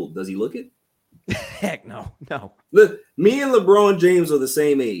 years old. Does he look it? Heck no. Look, me and LeBron James are the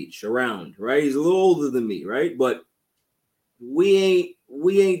same age around, right? He's a little older than me, right? But we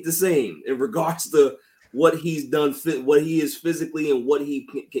ain't the same in regards to what he's done, what he is physically, and what he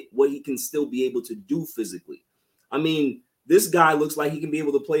can still be able to do physically. I mean, this guy looks like he can be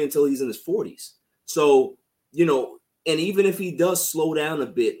able to play until he's in his 40s. So, and even if he does slow down a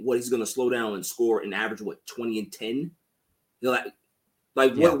bit, what he's going to slow down and score an average, 20 and 10? What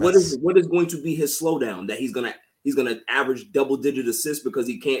is going to be his slowdown? That he's gonna average double-digit assists because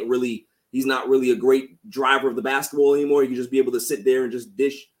he's not really a great driver of the basketball anymore. He can just be able to sit there and just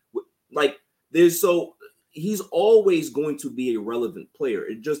dish. He's always going to be a relevant player.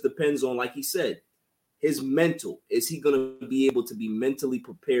 It just depends on, like he said, his mental. Is he going to be able to be mentally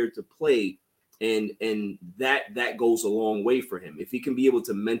prepared to play? And that goes a long way for him. If he can be able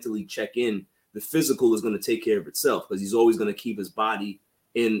to mentally check in, the physical is going to take care of itself because he's always going to keep his body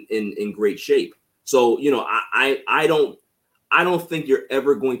in great shape. So, I don't think you're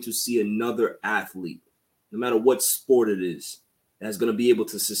ever going to see another athlete, no matter what sport it is, that's going to be able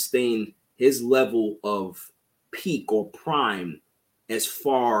to sustain his level of peak or prime as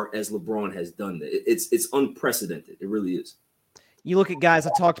far as LeBron has done that. It's unprecedented. It really is. You look at guys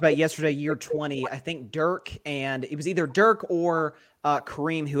I talked about yesterday, year 20, I think Dirk, and it was either Dirk or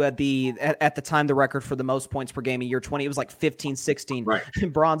Kareem who had at the time the record for the most points per game in year 20. It was like 15, 16. Right.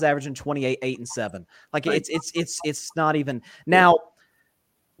 Bron's averaging 28, 8, and 7. Like right. It's not even now.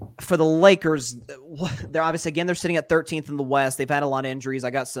 For the Lakers, they're obviously, again, they're sitting at 13th in the West. They've had a lot of injuries.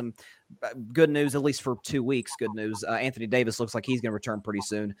 I got some good news, at least for 2 weeks. Good news. Anthony Davis looks like he's going to return pretty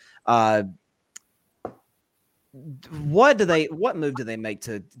soon. What move do they make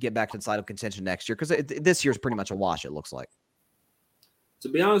to get back to the side of contention next year? Because this year's pretty much a wash, it looks like. To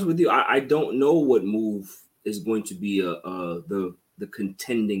be honest with you, I don't know what move is going to be the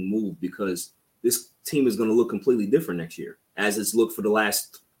contending move, because this team is going to look completely different next year, as it's looked for the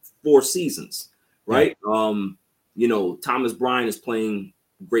last 4 seasons, right? Yeah. Thomas Bryant is playing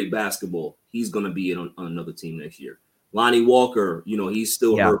great basketball. He's going to be on another team next year. Lonnie Walker, he's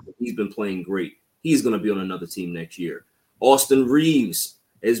still hurt, but he's been playing great. He's going to be on another team next year. Austin Reeves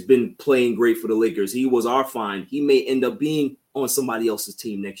has been playing great for the Lakers. He was our find. He may end up being on somebody else's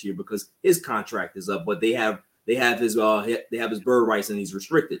team next year because his contract is up, but they have his bird rights and he's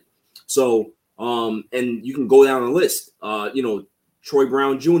restricted. So, and you can go down the list. Troy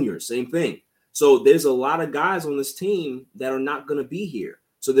Brown Jr., same thing. So there's a lot of guys on this team that are not going to be here.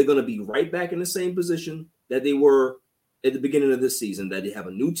 So they're going to be right back in the same position that they were at the beginning of this season, that they have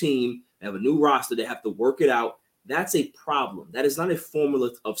a new team, they have a new roster, they have to work it out. That's a problem. That is not a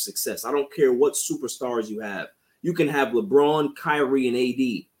formula of success. I don't care what superstars you have. You can have LeBron, Kyrie, and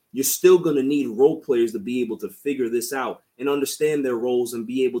AD. You're still going to need role players to be able to figure this out and understand their roles and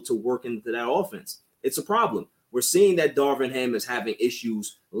be able to work into that offense. It's a problem. We're seeing that Darvin Ham is having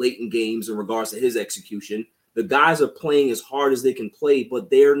issues late in games in regards to his execution. The guys are playing as hard as they can play, but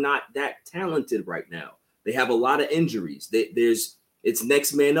they're not that talented right now. They have a lot of injuries. It's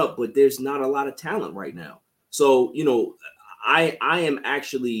next man up, but there's not a lot of talent right now. So, I am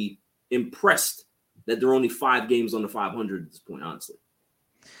actually impressed that there are only 5 games on the 500 at this point, honestly.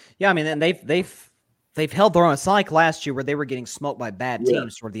 Yeah, I mean, and they've held their own. It's not like last year where they were getting smoked by bad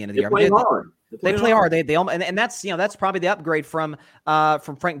teams toward the end of the year. They play hard. And that's probably the upgrade from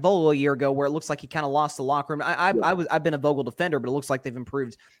Frank Vogel a year ago, where it looks like he kind of lost the locker room. I've been a Vogel defender, but it looks like they've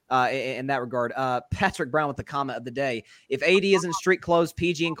improved in that regard. Patrick Brown with the comment of the day: if AD isn't street clothes,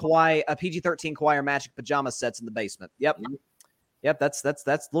 PG-13 Kawhi are matching pajama sets in the basement. Yep, that's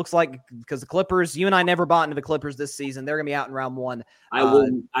looks like, because the Clippers, you and I never bought into the Clippers this season. They're gonna be out in round 1.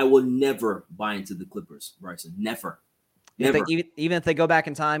 I will never buy into the Clippers, Bryson. Never. Even if they go back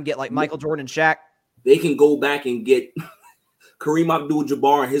in time, get like Michael Jordan and Shaq, they can go back and get Kareem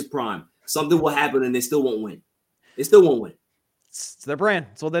Abdul-Jabbar in his prime. Something will happen and they still won't win. It's their brand.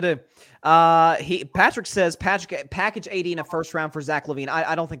 That's what they do. Patrick says package AD in a first round for Zach LaVine.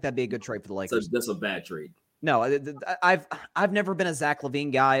 I don't think that'd be a good trade for the Lakers. That's a bad trade. No, I've never been a Zach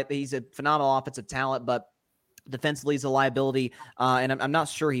LaVine guy. He's a phenomenal offensive talent, but defensively he's a liability. And I'm not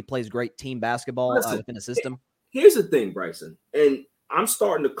sure he plays great team basketball within a system. Here's the thing, Bryson, and I'm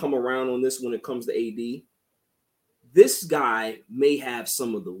starting to come around on this when it comes to AD. This guy may have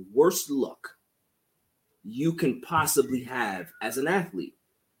some of the worst luck you can possibly have as an athlete.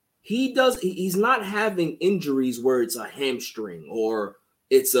 He's not having injuries where it's a hamstring or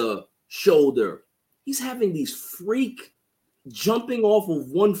it's a shoulder. He's having these freak jumping off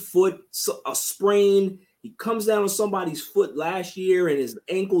of one foot, a sprain. He comes down on somebody's foot last year and his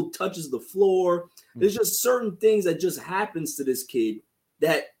ankle touches the floor. There's just certain things that just happens to this kid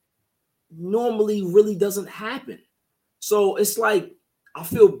that normally really doesn't happen. So it's like, I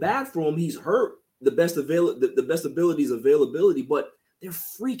feel bad for him. He's hurt. The best ability is availability, but they're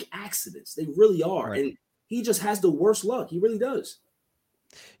freak accidents. They really are. Right. And he just has the worst luck. He really does.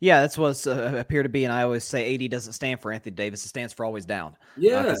 Yeah, that's what appear to be, and I always say AD doesn't stand for Anthony Davis; it stands for always down.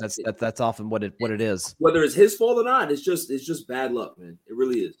 Yeah, that's often what it is. Whether it's his fault or not, it's just bad luck, man. It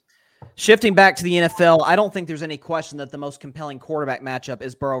really is. Shifting back to the NFL, I don't think there's any question that the most compelling quarterback matchup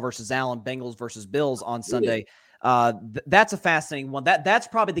is Burrow versus Allen, Bengals versus Bills on Sunday. Yeah. That's a fascinating one. That's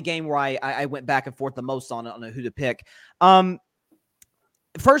probably the game where I went back and forth the most on who to pick.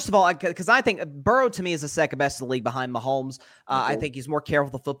 First of all, because I think Burrow to me is the second best in the league behind Mahomes. I think he's more careful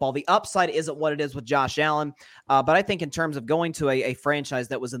with the football. The upside isn't what it is with Josh Allen. But I think in terms of going to a franchise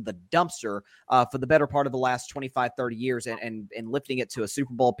that was in the dumpster for the better part of the last 25, 30 years and lifting it to a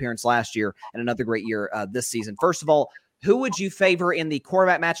Super Bowl appearance last year and another great year this season. First of all, who would you favor in the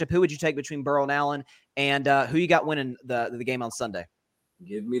quarterback matchup? Who would you take between Burrow and Allen? And who you got winning the game on Sunday?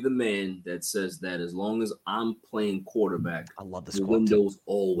 Give me the man that says that as long as I'm playing quarterback, I love this. The window's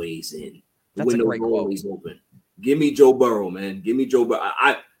always in. The That's window's always open. Give me Joe Burrow, man. Give me Joe Burrow.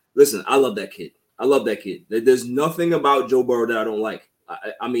 Listen, I love that kid. There's nothing about Joe Burrow that I don't like.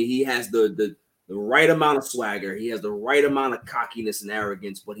 I mean, he has the right amount of swagger. He has the right amount of cockiness and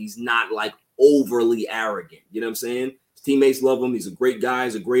arrogance, but he's not like overly arrogant. You know what I'm saying? His teammates love him. He's a great guy.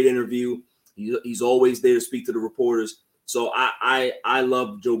 He's a great interview. He's always there to speak to the reporters. So I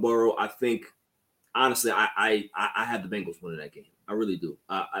love Joe Burrow. I think, honestly, I have the Bengals winning that game. I really do.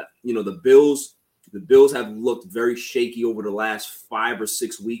 The Bills have looked very shaky over the last 5 or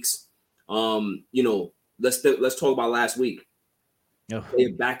 6 weeks. The let's talk about last week. Oh.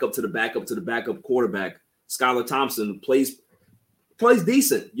 They back up to the backup quarterback. Skylar Thompson plays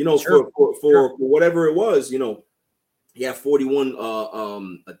decent, Sure. for whatever it was, he had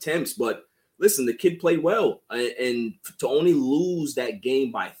 41 attempts, but listen, the kid played well, and to only lose that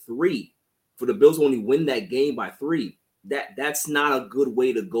game by 3, for the Bills to only win that game by 3, that's not a good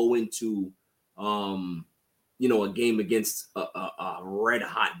way to go into a game against a red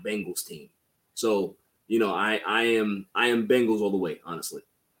hot Bengals team. So, I am Bengals all the way, honestly.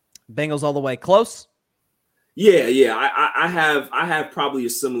 Bengals all the way. Close? Yeah. I have probably a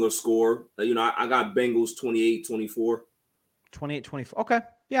similar score. I got Bengals 28-24. 28-24. Okay.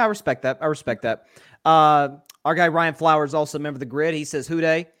 Yeah, I respect that. Our guy Ryan Flowers, also a member of the Grid. He says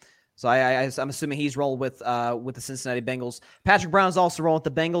Houday. So I'm assuming he's rolling with the Cincinnati Bengals. Patrick Brown is also rolling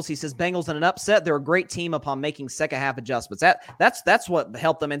with the Bengals. He says Bengals in an upset. They're a great team upon making second half adjustments. That's what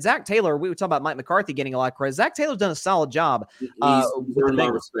helped them. And Zach Taylor, we were talking about Mike McCarthy getting a lot of credit. Zach Taylor's done a solid job. He's earned my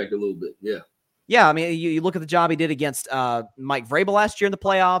respect a little bit. Yeah. Yeah, I mean, you look at the job he did against Mike Vrabel last year in the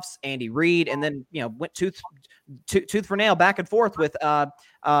playoffs, Andy Reid, and then went tooth for nail back and forth with Sean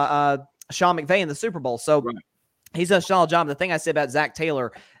McVay in the Super Bowl. So he's done a solid job. The thing I say about Zach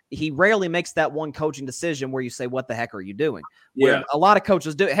Taylor, he rarely makes that one coaching decision where you say, "What the heck are you doing?" Yeah, where a lot of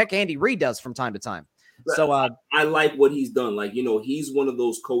coaches do. Heck, Andy Reid does from time to time. So I like what he's done. Like he's one of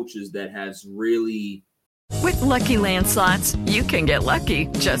those coaches that has really. With Lucky Land Slots, you can get lucky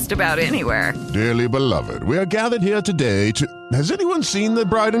just about anywhere. Dearly beloved, we are gathered here today to... Has anyone seen the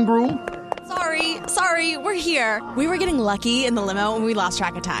bride and groom? Sorry, we're here. We were getting lucky in the limo and we lost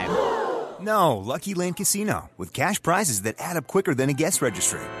track of time. No, Lucky Land Casino, with cash prizes that add up quicker than a guest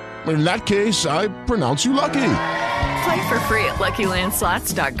registry. In that case, I pronounce you lucky. Play for free at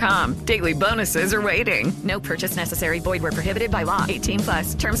LuckyLandSlots.com. Daily bonuses are waiting. No purchase necessary. Void where prohibited by law.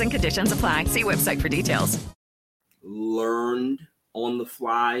 18+. Terms and conditions apply. See website for details. Learned on the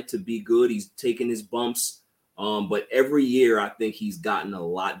fly to be good. He's taken his bumps. But every year, I think he's gotten a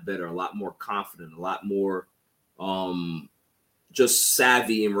lot better, a lot more confident, a lot more just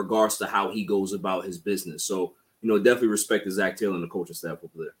savvy in regards to how he goes about his business. So, definitely respect to Zach Taylor and the coaching staff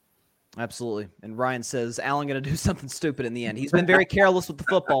over there. Absolutely. And Ryan says, Allen going to do something stupid in the end. He's been very careless with the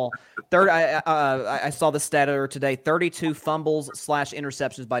football. I saw the stat earlier today, 32 fumbles /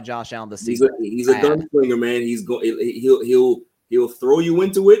 interceptions by Josh Allen this season. He's a gunslinger, man. He'll throw you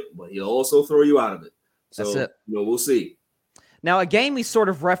into it, but he'll also throw you out of it. So, that's it. We'll see. Now, a game we sort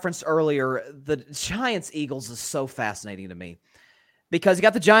of referenced earlier, the Giants-Eagles is so fascinating to me. Because you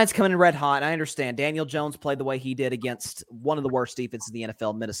got the Giants coming in red hot, and I understand Daniel Jones played the way he did against one of the worst defenses in the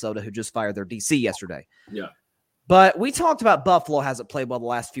NFL, Minnesota, who just fired their DC yesterday. Yeah. But we talked about Buffalo hasn't played well the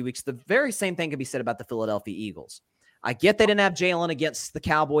last few weeks. The very same thing can be said about the Philadelphia Eagles. I get they didn't have Jalen against the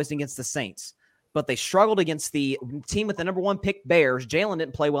Cowboys and against the Saints, but they struggled against the team with the number 1 pick Bears. Jalen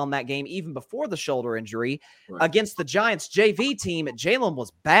didn't play well in that game even before the shoulder injury. Right. Against the Giants JV team, Jalen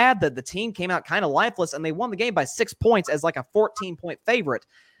was bad. The team came out kind of lifeless, and they won the game by 6 points as like a 14-point favorite.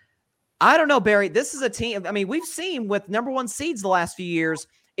 I don't know, Barry. This is a team. I mean, we've seen with number 1 seeds the last few years,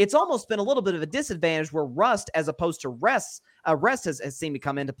 it's almost been a little bit of a disadvantage where rust as opposed to rest has seemed to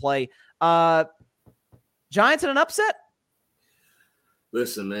come into play. Giants in an upset?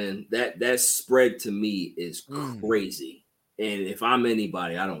 Listen, man, that spread to me is crazy. And if I'm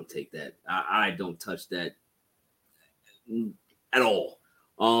anybody, I don't take that. I don't touch that at all.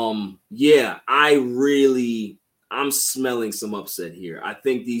 I'm smelling some upset here. I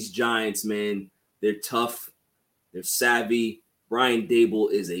think these Giants, man, they're tough. They're savvy. Brian Dable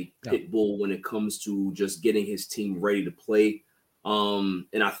is a pit bull when it comes to just getting his team ready to play. And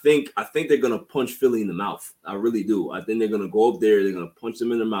I think they're gonna punch Philly in the mouth. I really do. I think they're gonna go up there, they're gonna punch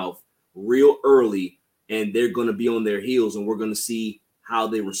them in the mouth real early, and they're gonna be on their heels, and we're gonna see how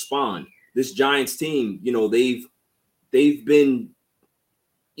they respond. This Giants team, they've been,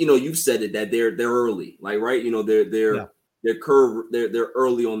 you've said it that they're early, like right, their curve, they're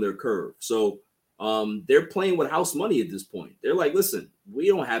early on their curve. So they're playing with house money at this point. They're like, listen, we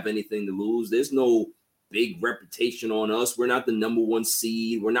don't have anything to lose. There's no big reputation on us. We're not the number 1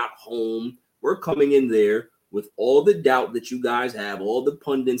 seed. We're not home. We're coming in there with all the doubt that you guys have, all the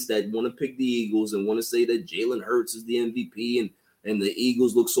pundits that want to pick the Eagles and want to say that Jalen Hurts is the MVP and the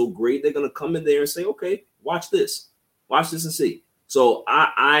Eagles look so great. They're going to come in there and say, okay, watch this and see. So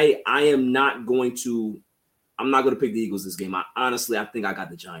I'm not going to pick the Eagles this game. I think I got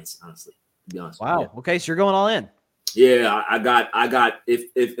the Giants, honestly, to be honest. Wow. Yeah. Okay. So you're going all in. Yeah. I got,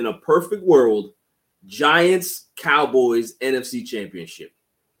 if in a perfect world, Giants, Cowboys, NFC Championship.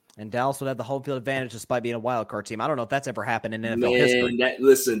 And Dallas would have the home field advantage despite being a wild card team. I don't know if that's ever happened in NFL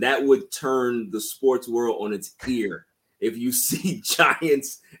history. That would turn the sports world on its ear. If you see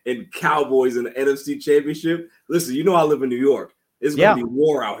Giants and Cowboys in the NFC Championship, listen, you know I live in New York. It's going to be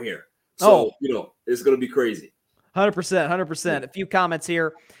war out here. So, it's going to be crazy. 100%. A few comments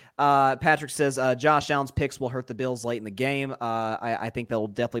here. Patrick says Josh Allen's picks will hurt the Bills late in the game. I think that will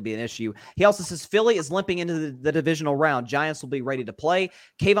definitely be an issue. He also says Philly is limping into the divisional round. Giants will be ready to play.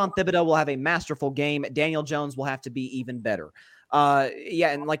 Kayvon Thibodeau will have a masterful game. Daniel Jones will have to be even better.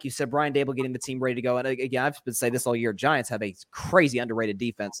 And like you said, Brian Dable getting the team ready to go. And again, I've been saying this all year. Giants have a crazy underrated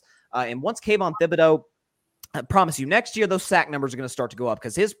defense. And once Kayvon Thibodeau, I promise you, next year those sack numbers are going to start to go up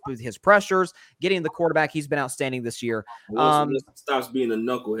because his pressures, getting the quarterback, he's been outstanding this year. Once he stops being a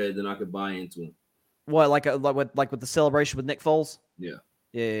knucklehead, then I could buy into him. What, like with the celebration with Nick Foles? Yeah.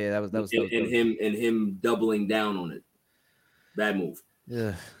 That was him doubling down on it. Bad move.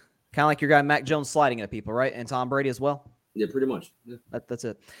 Yeah. Kind of like your guy Mac Jones sliding at people, right? And Tom Brady as well. Yeah, pretty much. Yeah. That's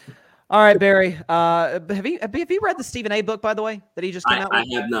it. All right, Barry. Have you read the Stephen A. book, by the way, that he just came out with?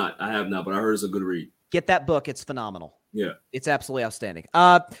 I have not, but I heard it's a good read. Get that book. It's phenomenal. Yeah. It's absolutely outstanding.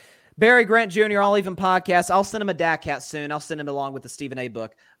 Barry Grant Jr., All Even Podcast. I'll send him a DAC hat soon. I'll send him along with the Stephen A.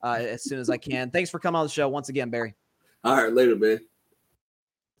 book as soon as I can. Thanks for coming on the show once again, Barry. All right, later, man.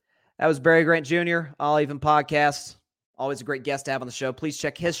 That was Barry Grant Jr., All Even Podcast. Always a great guest to have on the show. Please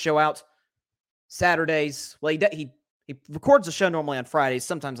check his show out Saturdays. Well, he records the show normally on Fridays,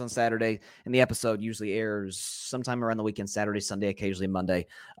 sometimes on Saturday, and the episode usually airs sometime around the weekend, Saturday, Sunday, occasionally Monday.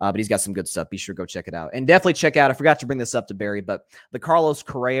 But he's got some good stuff. Be sure to go check it out. And definitely check out, I forgot to bring this up to Barry, but the Carlos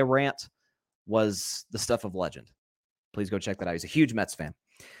Correa rant was the stuff of legend. Please go check that out. He's a huge Mets fan.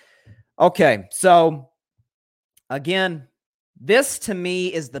 Okay, so again, this to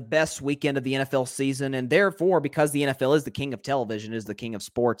me is the best weekend of the NFL season, and therefore, because the NFL is the king of television, is the king of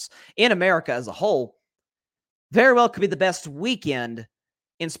sports in America as a whole, very well could be the best weekend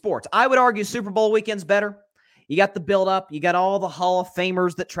in sports. I would argue Super Bowl weekend's better. You got the build-up. You got all the Hall of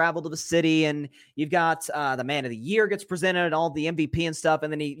Famers that travel to the city, and you've got the Man of the Year gets presented and all the MVP and stuff,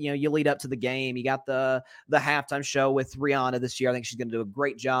 and then you lead up to the game. You got the halftime show with Rihanna this year. I think she's going to do a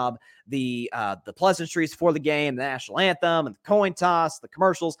great job. The pleasantries for the game, the national anthem, and the coin toss, the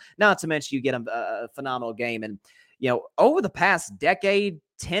commercials. Not to mention you get a phenomenal game. And over the past decade,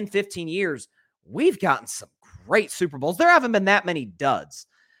 10, 15 years, we've gotten some great Super Bowls. There haven't been that many duds.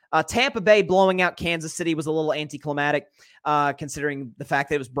 Tampa Bay blowing out Kansas City was a little anticlimactic, considering the fact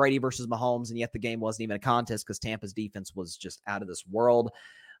that it was Brady versus Mahomes, and yet the game wasn't even a contest because Tampa's defense was just out of this world.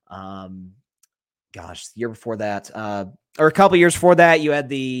 The year before that, or a couple years before that, you had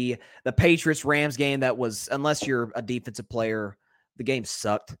the Patriots-Rams game that was, unless you're a defensive player, the game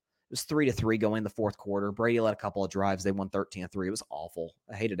sucked. It was 3-3 going in the fourth quarter. Brady led a couple of drives. They won 13-3. It was awful.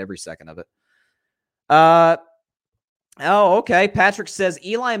 I hated every second of it. Okay. Patrick says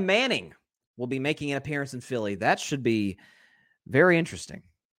Eli Manning will be making an appearance in Philly. That should be very interesting.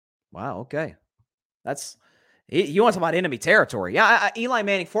 Wow. Okay. You want to talk about enemy territory. Yeah. Eli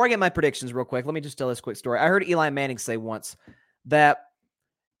Manning, before I get my predictions real quick, let me just tell this quick story. I heard Eli Manning say once that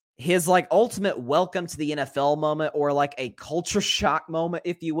his ultimate welcome to the NFL moment, or a culture shock moment,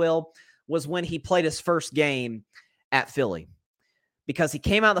 if you will, was when he played his first game at Philly, because he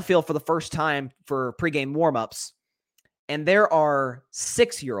came out in the field for the first time for pregame warmups. And there are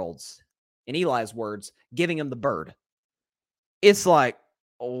 6-year-olds, in Eli's words, giving him the bird. It's like,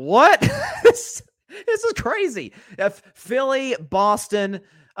 what? This is crazy. Philly, Boston,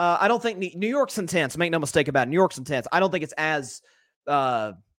 I don't think New York's intense. Make no mistake about it. New York's intense. I don't think it's as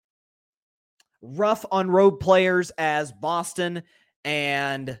rough on road players as Boston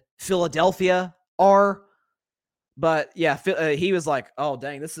and Philadelphia are. But yeah, he was like, "Oh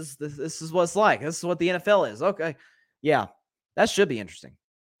dang, this is what it's like. This is what the NFL is." Okay, yeah, that should be interesting.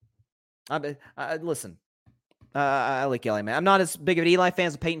 Listen, I like Eli, man. I'm not as big of an Eli fan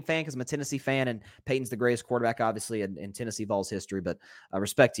as a Peyton fan because I'm a Tennessee fan, and Peyton's the greatest quarterback, obviously, in Tennessee Vols history. But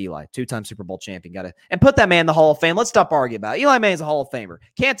respect to Eli, 2-time Super Bowl champion. And put that man in the Hall of Fame. Let's stop arguing about it. Eli Manning's a Hall of Famer.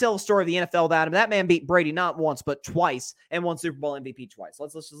 Can't tell the story of the NFL without him. That man beat Brady not once but twice and won Super Bowl MVP twice.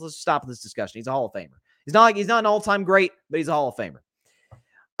 Let's stop this discussion. He's a Hall of Famer. He's not an all-time great, but he's a Hall of Famer.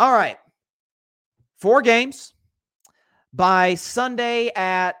 All right, 4 games by Sunday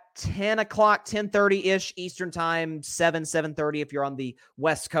at 10 o'clock, 10:30-ish Eastern time, 7:30 if you're on the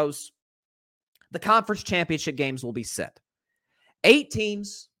West Coast. The conference championship games will be set. 8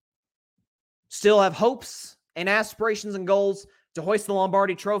 teams still have hopes and aspirations and goals to hoist the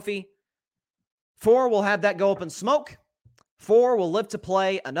Lombardi Trophy. 4 will have that go up in smoke. 4 will live to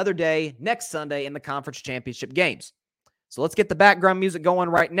play another day next Sunday in the conference championship games. So let's get the background music going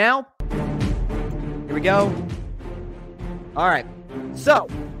right now. Here we go. All right. So,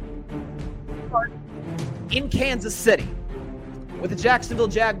 in Kansas City, with the Jacksonville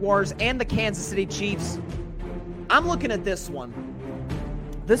Jaguars and the Kansas City Chiefs, I'm looking at this one.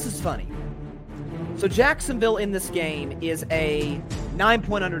 This is funny. So Jacksonville in this game is a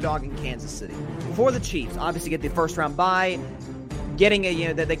 9-point underdog in Kansas City. For the Chiefs, obviously get the first round bye, getting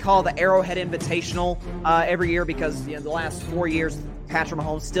a that they call the Arrowhead Invitational every year because the last 4 years Patrick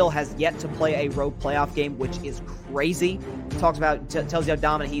Mahomes still has yet to play a road playoff game, which is crazy. Tells you how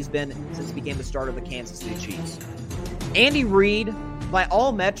dominant he's been since he became the starter of the Kansas City Chiefs. Andy Reid, by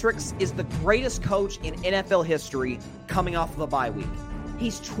all metrics, is the greatest coach in NFL history coming off of a bye week.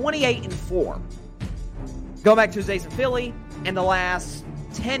 He's 28-4. Go back to his days in Philly and the last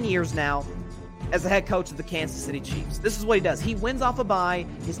 10 years now as the head coach of the Kansas City Chiefs. This is what he does. He wins off a bye.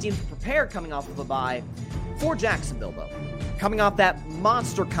 His team's prepared coming off of a bye. For Jacksonville, though, coming off that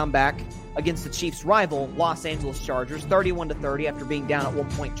monster comeback against the Chiefs' rival, Los Angeles Chargers, 31-30 after being down at one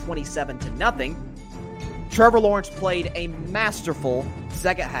point 27-0. Trevor Lawrence played a masterful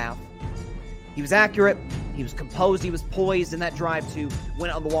second half. He was accurate. He was composed. He was poised in that drive to win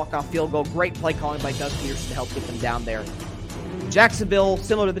on the walk-off field goal. Great play calling by Doug Peterson to help get them down there. Jacksonville,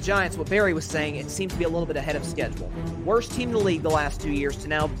 similar to the Giants, what Barry was saying, it seems to be a little bit ahead of schedule. Worst team in the league the last 2 years to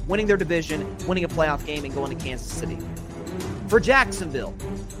now winning their division, winning a playoff game, and going to Kansas City. For Jacksonville,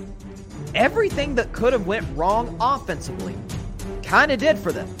 everything that could have went wrong offensively kind of did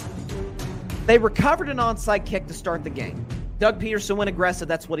for them. They recovered an onside kick to start the game. Doug Peterson went aggressive.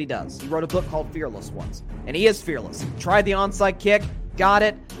 That's what he does. He wrote a book called Fearless once, and he is fearless. Tried the onside kick, got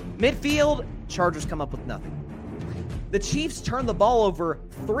it. Midfield, Chargers come up with nothing. The Chiefs turned the ball over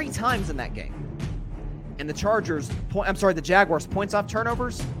 3 times in that game. And the Jaguars points off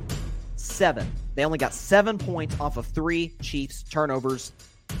turnovers, 7. They only got 7 points off of 3 Chiefs turnovers,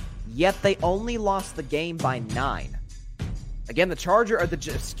 yet they only lost the game by 9. Again, the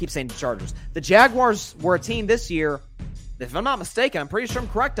Jaguars were a team this year, if I'm not mistaken, I'm pretty sure I'm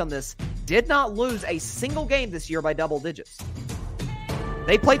correct on this, did not lose a single game this year by double digits.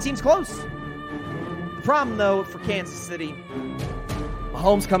 They played teams close. The problem, though, for Kansas City,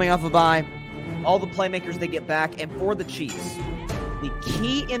 Mahomes coming off a bye, all the playmakers they get back, and for the Chiefs, the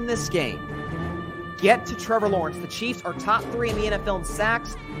key in this game, get to Trevor Lawrence. The Chiefs are top 3 in the NFL in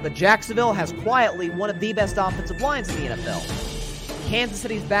sacks, but Jacksonville has quietly one of the best offensive lines in the NFL. Kansas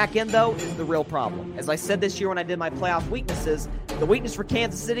City's back end, though, is the real problem. As I said this year when I did my playoff weaknesses, the weakness for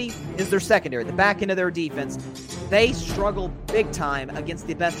Kansas City is their secondary, the back end of their defense. They struggle big time against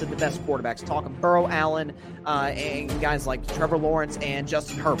the best of the best quarterbacks, talking Burrow, Allen, and guys like Trevor Lawrence and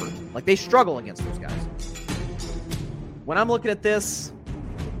Justin Herbert. Like, they struggle against those guys. When I'm looking at this,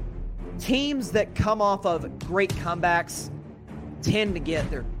 teams that come off of great comebacks tend to get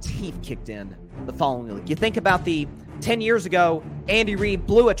their teeth kicked in the following week. You think about 10 years ago, Andy Reid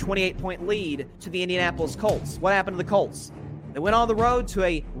blew a 28-point lead to the Indianapolis Colts. What happened to the Colts? They went on the road to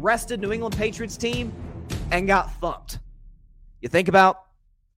a rested New England Patriots team and got thumped. You think about...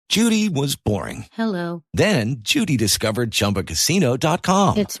 Judy was boring. Hello. Then Judy discovered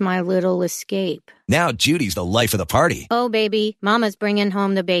ChumbaCasino.com. It's my little escape. Now Judy's the life of the party. Oh, baby, mama's bringing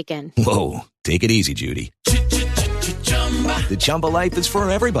home the bacon. Whoa, take it easy, Judy. The Chumba life is for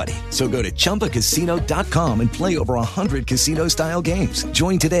everybody. So go to ChumbaCasino.com and play over 100 casino-style games.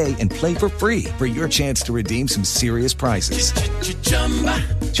 Join today and play for free for your chance to redeem some serious prizes.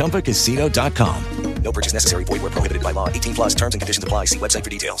 ChumbaCasino.com. No purchase necessary. Void where prohibited by law. 18 plus terms and conditions apply. See website for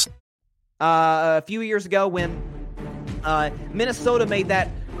details. A few years ago when Minnesota made that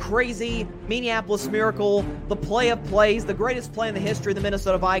crazy Minneapolis Miracle, the play of plays, the greatest play in the history of the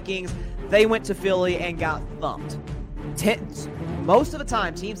Minnesota Vikings, they went to Philly and got thumped. Most of the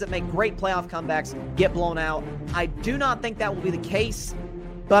time, teams that make great playoff comebacks get blown out. I do not think that will be the case,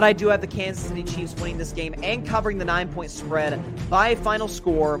 but I do have the Kansas City Chiefs winning this game and covering the 9-point spread by a final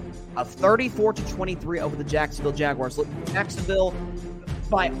score of 34-23 over the Jacksonville Jaguars. Look, Jacksonville,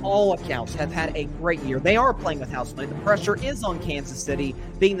 by all accounts, have had a great year. They are playing with house money. The pressure is on Kansas City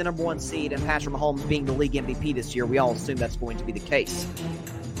being the number 1 seed and Patrick Mahomes being the league MVP this year. We all assume that's going to be the case.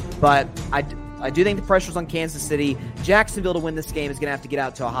 But I do think the pressure's on Kansas City. Jacksonville to win this game is going to have to get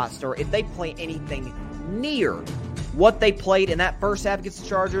out to a hot start. If they play anything near what they played in that first half against the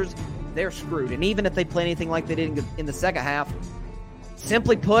Chargers, they're screwed. And even if they play anything like they did in the second half,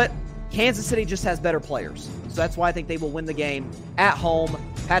 simply put, Kansas City just has better players. So that's why I think they will win the game at home.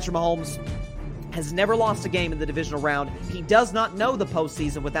 Patrick Mahomes has never lost a game in the divisional round. He does not know the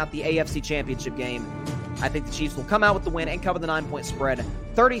postseason without the AFC Championship game. I think the Chiefs will come out with the win and cover the 9-point spread,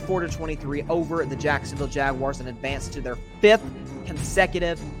 34-23 over the Jacksonville Jaguars, and advance to their 5th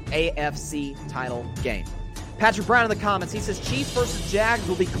consecutive AFC title game. Patrick Brown in the comments, he says Chiefs versus Jags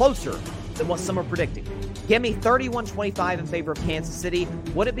will be closer than what some are predicting. Give me 31-25 in favor of Kansas City.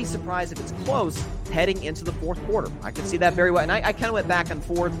 Wouldn't be surprised if it's close heading into the fourth quarter. I could see that very well. And I kind of went back and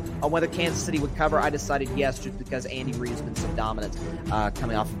forth on whether Kansas City would cover. I decided yes, just because Andy Reid's been so dominant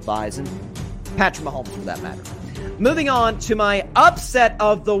coming off of buys, and Patrick Mahomes for that matter. Moving on to my upset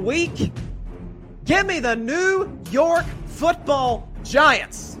of the week. Give me the New York Football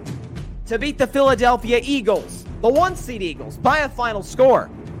Giants to beat the Philadelphia Eagles, the 1-seed Eagles, by a final score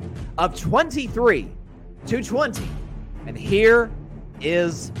of 23-20. And here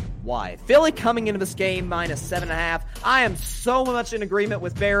is why. Philly coming into this game minus 7.5. I am so much in agreement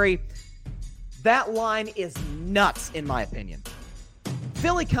with Barry. That line is nuts, in my opinion.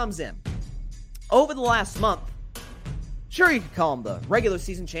 Philly comes in. Over the last month, sure, you could call them the regular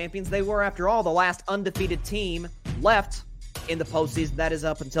season champions. They were, after all, the last undefeated team left in the postseason. That is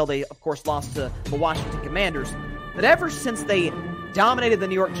up until they, of course, lost to the Washington Commanders. But ever since they dominated the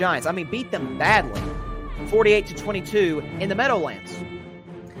New York Giants, beat them badly, 48-22 in the Meadowlands.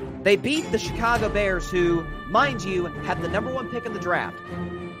 They beat the Chicago Bears, who, mind you, had the number 1 pick in the draft.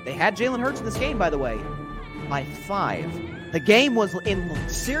 They had Jalen Hurts in this game, by the way, by 5. The game was in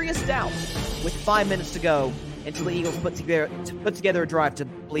serious doubt with 5 minutes to go until the Eagles put together a drive to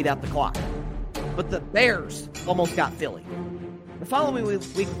bleed out the clock. But the Bears almost got Philly. The following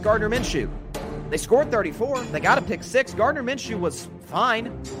week, Gardner Minshew, they scored 34. They got a pick 6. Gardner Minshew was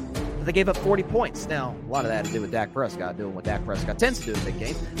fine, but they gave up 40 points. Now, a lot of that had to do with Dak Prescott doing what Dak Prescott tends to do in big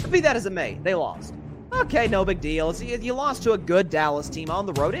games. But be that as it may, they lost. Okay, no big deal. You lost to a good Dallas team on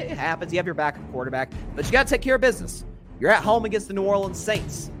the road. It happens. You have your backup quarterback, but you got to take care of business. You're at home against the New Orleans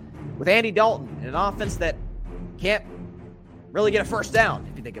Saints with Andy Dalton in an offense that can't really get a first down,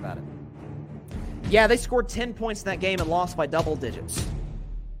 if you think about it. Yeah, they scored 10 points in that game and lost by double digits.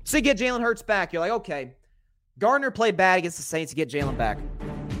 So you get Jalen Hurts back. You're like, okay, Gardner played bad against the Saints. You get Jalen back.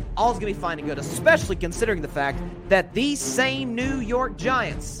 All's going to be fine and good, especially considering the fact that these same New York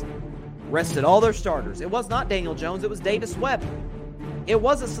Giants rested all their starters. It was not Daniel Jones. It was Davis Webb. It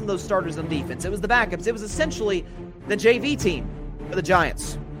wasn't some of those starters on defense. It was the backups. It was essentially the JV team for the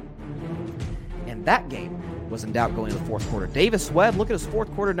Giants. And that game was in doubt going into the fourth quarter. Davis Webb, look at his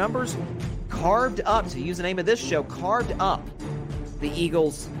fourth quarter numbers, carved up, to use the name of this show, carved up the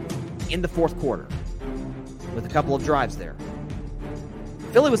Eagles in the fourth quarter with a couple of drives there.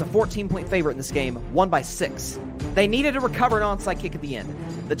 Philly was a 14-point favorite in this game, won by 6. They needed to recover an onside kick at the end.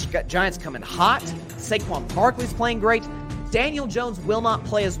 The Giants come in hot. Saquon Barkley's playing great. Daniel Jones will not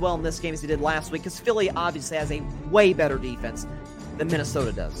play as well in this game as he did last week because Philly obviously has a way better defense than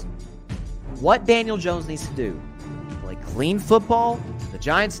Minnesota does. What Daniel Jones needs to do, play clean football. The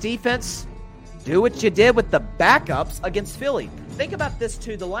Giants defense, do what you did with the backups against Philly. Think about this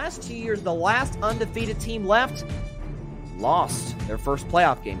too. The last 2 years, the last undefeated team left lost their first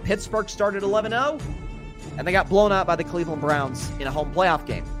playoff game. Pittsburgh started 11-0, and they got blown out by the Cleveland Browns in a home playoff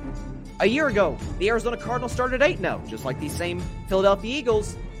game. A year ago, the Arizona Cardinals started 8-0, just like these same Philadelphia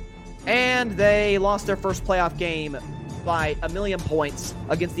Eagles, and they lost their first playoff game by 1,000,000 points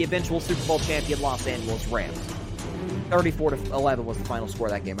against the eventual Super Bowl champion Los Angeles Rams. 34-11 was the final score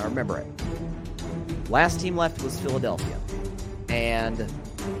of that game. I remember it. Last team left was Philadelphia. And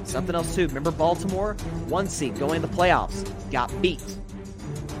something else too. Remember Baltimore? 1 seed going to the playoffs. Got beat.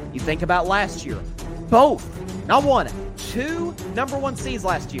 You think about last year. Both, not 1, 2 number 1 seeds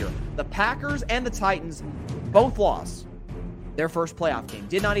last year. The Packers and the Titans both lost their first playoff game.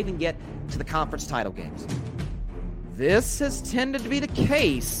 Did not even get to the conference title games. This has tended to be the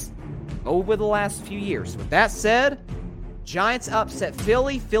case over the last few years. With that said, Giants upset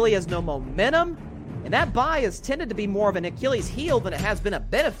Philly. Philly has no momentum. And that bye has tended to be more of an Achilles heel than it has been a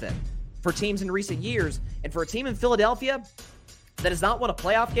benefit for teams in recent years. And for a team in Philadelphia that has not won a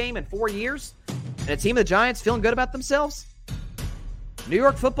playoff game in 4 years, and a team of the Giants feeling good about themselves, New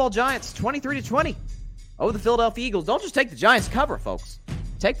York Football Giants 23-20 over the Philadelphia Eagles. Don't just take the Giants cover, folks.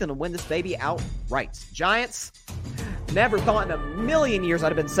 Take them to win this baby outright. Giants, never thought in a million years I'd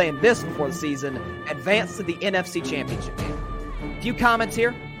have been saying this before the season, advance to the NFC Championship game. A few comments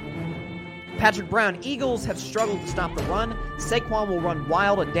here. Patrick Brown, Eagles have struggled to stop the run. Saquon will run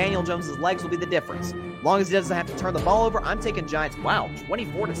wild, and Daniel Jones' legs will be the difference. As long as he doesn't have to turn the ball over, I'm taking Giants. Wow,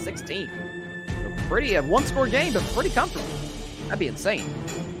 24-16. Pretty a one-score game, but pretty comfortable. That'd be insane.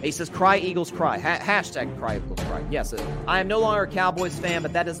 He says, cry Eagles cry. Hashtag cry Eagles cry. Yes, I am no longer a Cowboys fan,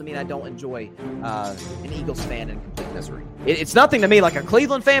 but that doesn't mean I don't enjoy an Eagles fan in complete misery. It's nothing to me like a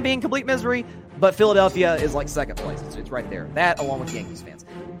Cleveland fan being in complete misery, but Philadelphia is like second place. It's right there. That along with Yankees fans.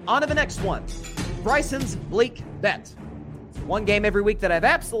 On to the next one. Bryson's bleak bet. It's one game every week that I have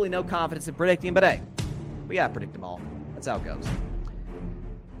absolutely no confidence in predicting, but hey, we gotta predict them all. That's how it goes.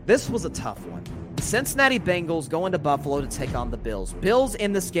 This was a tough one. Cincinnati Bengals going to Buffalo to take on the Bills. Bills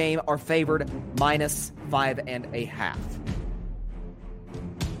in this game are favored -5.5.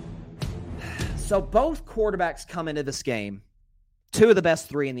 So both quarterbacks come into this game. Two of the best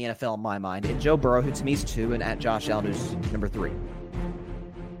three in the NFL in my mind. And Joe Burrow, who to me is 2, and at Josh Allen, who's number 3.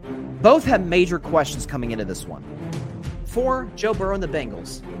 Both have major questions coming into this one. For Joe Burrow and the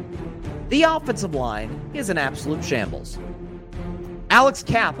Bengals, the offensive line is an absolute shambles. Alex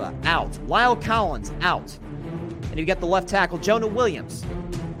Kappa, out. Lyle Collins, out. And you get the left tackle, Jonah Williams,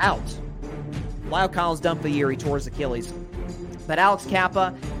 out. Lyle Collins done for the year. He tore his Achilles. But Alex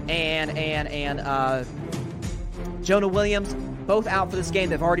Kappa and Jonah Williams, both out for this game.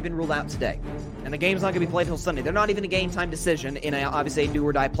 They've already been ruled out today. And the game's not going to be played until Sunday. They're not even a game-time decision in obviously a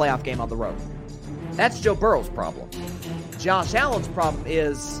do-or-die playoff game on the road. That's Joe Burrow's problem. Josh Allen's problem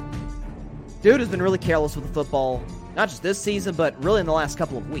is, dude has been really careless with the football. Not just this season, but really in the last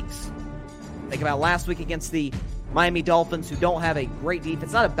couple of weeks. Think about last week against the Miami Dolphins, who don't have a great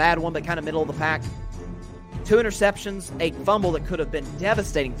defense. Not a bad one, but kind of middle of the pack. 2 interceptions, a fumble that could have been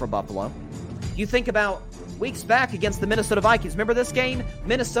devastating for Buffalo. You think about weeks back against the Minnesota Vikings. Remember this game?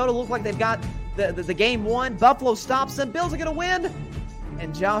 Minnesota looked like they've got the game won. Buffalo stops them. Bills are going to win.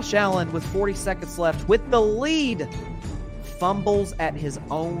 And Josh Allen, with 40 seconds left, with the lead, fumbles at his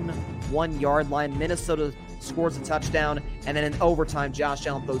own 1-yard line. Minnesota scores a touchdown, and then in overtime, Josh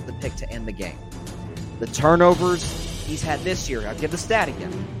Allen throws the pick to end the game. The turnovers he's had this year, I'll give the stat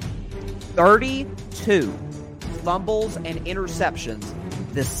again. 32 fumbles and interceptions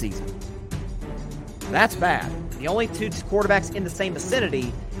this season. That's bad. The only 2 quarterbacks in the same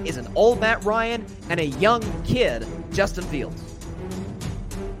vicinity is an old Matt Ryan and a young kid, Justin Fields.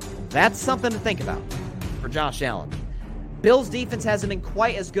 That's something to think about for Josh Allen. Bills' defense hasn't been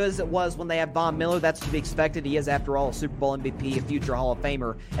quite as good as it was when they had Von Miller. That's to be expected. He is, after all, a Super Bowl MVP, a future Hall of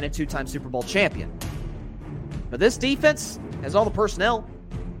Famer, and a 2-time Super Bowl champion. But this defense has all the personnel.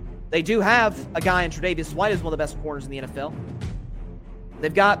 They do have a guy in Tre'Davious White who's one of the best corners in the NFL.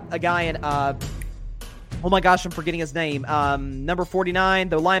 They've got a guy in, oh my gosh, I'm forgetting his name. Number 49,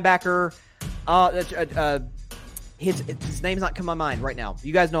 the linebacker. His name's not coming to my mind right now.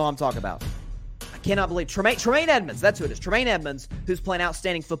 You guys know who I'm talking about. Cannot believe Tremaine Edmonds. That's who it is. Tremaine Edmonds, who's playing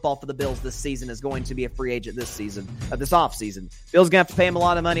outstanding football for the Bills this season, is going to be a free agent this offseason. Bills gonna have to pay him a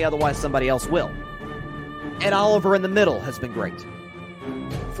lot of money, otherwise somebody else will. And Oliver in the middle has been great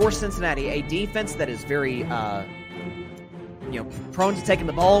for Cincinnati, a defense that is very prone to taking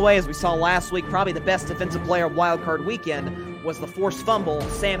the ball away. As we saw last week, probably the best defensive player of Wild Card Weekend was the forced fumble.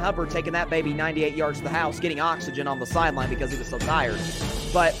 Sam Hubbard taking that baby 98 yards to the house, getting oxygen on the sideline because he was so tired.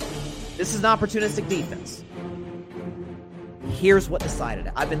 But this is an opportunistic defense. Here's what decided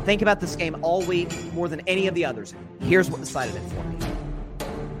it. I've been thinking about this game all week more than any of the others. Here's what decided it for me.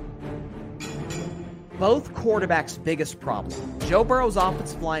 Both quarterbacks' biggest problem, Joe Burrow's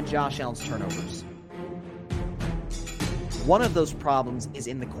offensive line, Josh Allen's turnovers. One of those problems is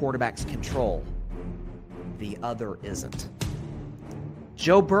in the quarterback's control. The other isn't.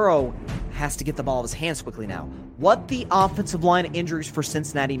 Joe Burrow has to get the ball out of his hands quickly now. What the offensive line injuries for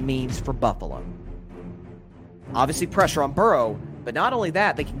Cincinnati means for Buffalo. Obviously pressure on Burrow, but not only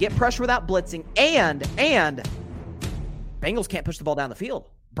that, they can get pressure without blitzing, and Bengals can't push the ball down the field.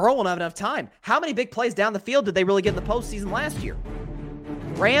 Burrow won't have enough time. How many big plays down the field did they really get in the postseason last year?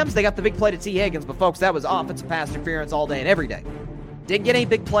 Rams, they got the big play to T. Higgins, but folks, that was offensive pass interference all day and every day. Didn't get any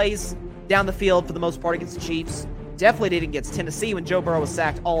big plays down the field for the most part against the Chiefs. Definitely didn't against Tennessee when Joe Burrow was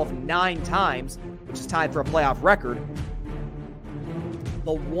sacked all of 9 times, which is tied for a playoff record.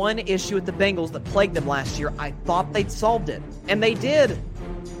 The one issue with the Bengals that plagued them last year, I thought they'd solved it, and they did.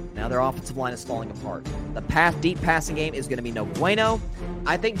 Now their offensive line is falling apart. The deep passing game is going to be no bueno.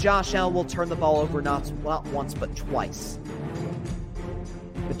 I think Josh Allen will turn the ball over not once but twice.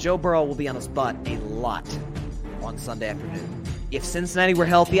 But Joe Burrow will be on his butt a lot on Sunday afternoon. If Cincinnati were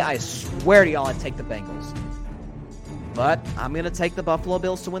healthy, I swear to y'all I'd take the Bengals. But I'm going to take the Buffalo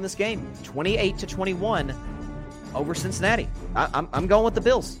Bills to win this game. 28-21 over Cincinnati. I'm going with the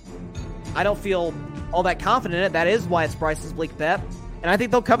Bills. I don't feel all that confident in it. That is why it's Bryson's bleak bet. And I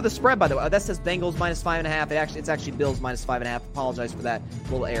think they'll cover the spread, by the way. That says Bengals -5.5. It's actually Bills -5.5. Apologize for that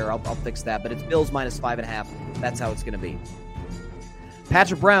little error. I'll fix that. But it's Bills -5.5. That's how it's going to be.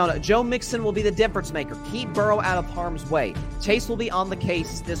 Patrick Brown, Joe Mixon will be the difference maker. Keep Burrow out of harm's way. Chase will be on the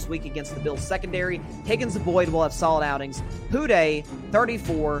case this week against the Bills secondary. Higgins and Boyd will have solid outings. Houday,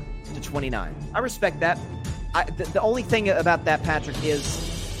 34-29. I respect that. The only thing about that, Patrick,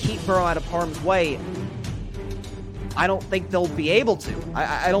 is keep Burrow out of harm's way. I don't think they'll be able to.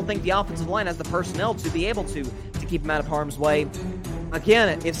 I don't think the offensive line has the personnel to be able to keep him out of harm's way.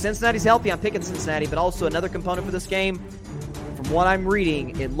 Again, if Cincinnati's healthy, I'm picking Cincinnati, but also another component for this game, from what I'm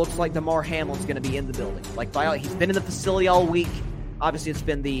reading, it looks like Damar Hamlin's going to be in the building. He's been in the facility all week. Obviously, it's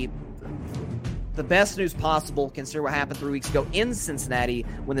been the best news possible, considering what happened 3 weeks ago in Cincinnati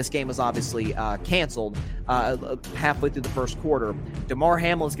when this game was obviously canceled halfway through the first quarter. Damar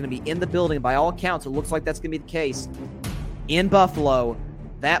Hamlin is going to be in the building. By all accounts, it looks like that's going to be the case in Buffalo.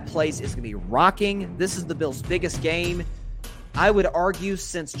 That place is going to be rocking. This is the Bills' biggest game, I would argue,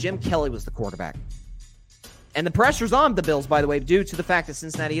 since Jim Kelly was the quarterback. And the pressure's on the Bills, by the way, due to the fact that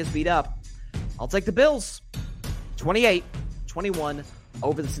Cincinnati is beat up. I'll take the Bills 28-21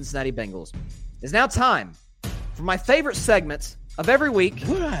 over the Cincinnati Bengals. It's now time for my favorite segment of every week.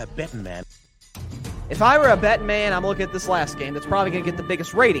 We're a betting man. If I were a betting man, I'm looking at this last game. That's probably going to get the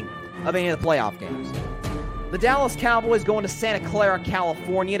biggest rating of any of the playoff games. The Dallas Cowboys going to Santa Clara,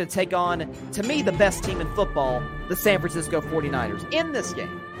 California to take on, to me, the best team in football, the San Francisco 49ers. In this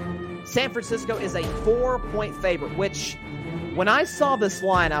game, San Francisco is a 4-point favorite, which, when I saw this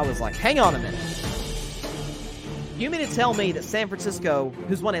line, I was like, hang on a minute. You mean to tell me that San Francisco,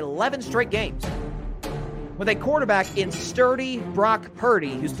 who's won 11 straight games, with a quarterback in sturdy Brock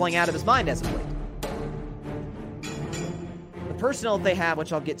Purdy, who's playing out of his mind as of late, the personnel they have,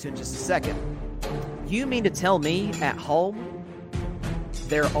 which I'll get to in just a second, you mean to tell me at home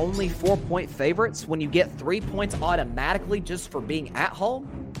they're only 4-point favorites when you get 3 points automatically just for being at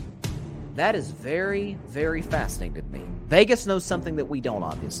home? That is very, very fascinating to me. Vegas knows something that we don't,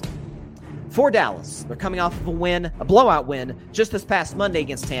 obviously. For Dallas, they're coming off of a blowout win, just this past Monday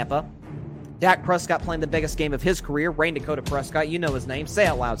against Tampa. Dak Prescott playing the biggest game of his career. Rain Dakota Prescott, you know his name. Say it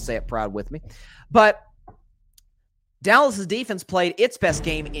out loud, say it proud with me. But Dallas' defense played its best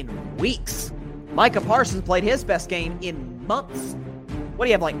game in weeks. Micah Parsons played his best game in months. What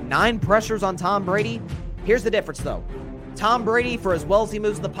do you have, 9 pressures on Tom Brady? Here's the difference, though. Tom Brady, for as well as he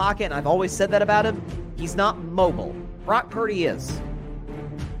moves in the pocket, and I've always said that about him, he's not mobile. Brock Purdy is.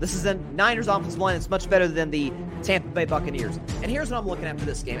 This is a Niners offensive line that's much better than the Tampa Bay Buccaneers. And here's what I'm looking at for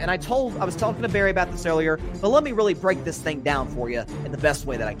this game. And I was talking to Barry about this earlier, but let me really break this thing down for you in the best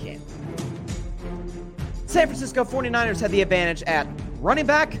way that I can. San Francisco 49ers had the advantage at running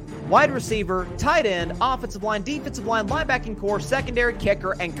back, wide receiver, tight end, offensive line, defensive line, linebacking core, secondary,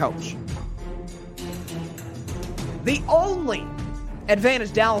 kicker, and coach. The only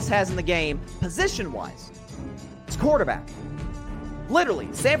advantage Dallas has in the game, position-wise, is quarterback. Literally,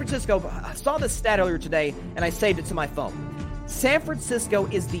 San Francisco, I saw this stat earlier today, and I saved it to my phone. San Francisco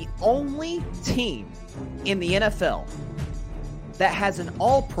is the only team in the NFL that has an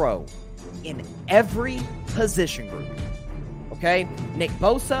all-pro in every position group. Okay? Nick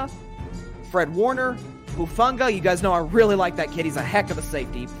Bosa, Fred Warner, Hufanga. You guys know I really like that kid. He's a heck of a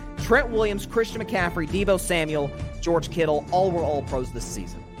safety. Trent Williams, Christian McCaffrey, Deebo Samuel, George Kittle, all were all-pros this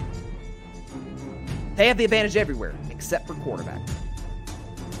season. They have the advantage everywhere, except for quarterback.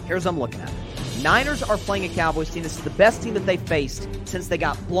 Here's what I'm looking at. Niners are playing a Cowboys team. This is the best team that they faced since they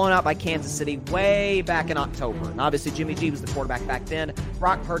got blown out by Kansas City way back in October. And obviously, Jimmy G was the quarterback back then.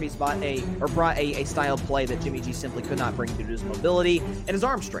 Brock Purdy's brought a style of play that Jimmy G simply could not bring due to his mobility and his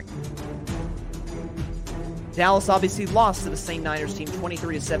arm strength. Dallas obviously lost to the same Niners team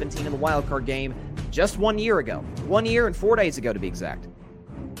 23-17 in the wildcard game just 1 year ago. 1 year and 4 days ago, to be exact.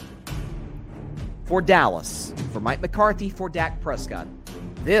 For Dallas, for Mike McCarthy, for Dak Prescott,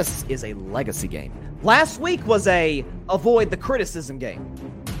 this is a legacy game. Last week was a avoid the criticism game.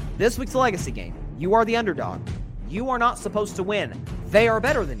 This week's a legacy game. You are the underdog. You are not supposed to win. They are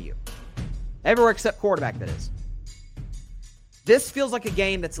better than you. Everywhere except quarterback, that is. This feels like a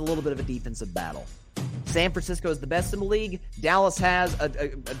game that's a little bit of a defensive battle. San Francisco is the best in the league. Dallas has a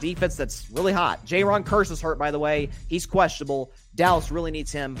defense that's really hot. Jaron Kearse is hurt, by the way. He's questionable. Dallas really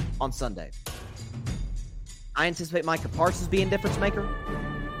needs him on Sunday. I anticipate Micah Parsons being difference maker.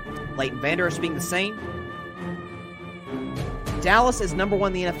 Leighton Vander Esch being the same. Dallas is number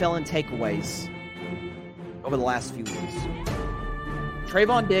 1 in the NFL in takeaways over the last few weeks.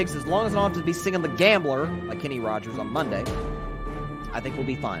 Trayvon Diggs, as long as I don't have to be singing The Gambler like Kenny Rogers on Monday, I think we'll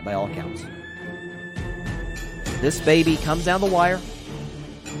be fine by all accounts. This baby comes down the wire.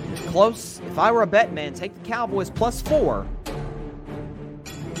 It's close. If I were a bet man, take the Cowboys +4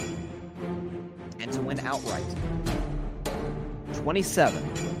 and to win outright.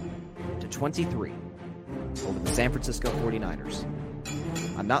 27-23 over the San Francisco 49ers.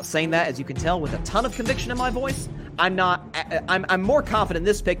 I'm not saying that, as you can tell, with a ton of conviction in my voice. I'm more confident in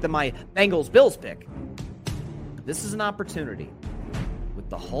this pick than my Bengals-Bills pick. This is an opportunity, with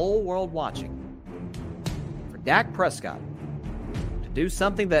the whole world watching, for Dak Prescott to do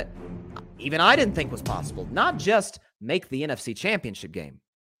something that even I didn't think was possible. Not just make the NFC Championship game,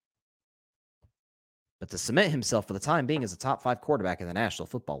 but to cement himself for the time being as a top 5 quarterback in the National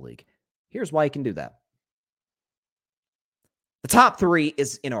Football League. Here's why he can do that. The top 3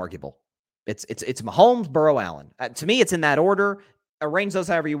 is inarguable. It's Mahomes, Burrow, Allen. To me, it's in that order. Arrange those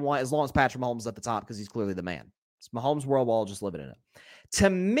however you want, as long as Patrick Mahomes is at the top, because he's clearly the man. It's Mahomes' world. We'll all just live it in it. To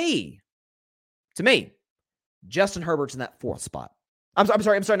me, Justin Herbert's in that 4th spot. I'm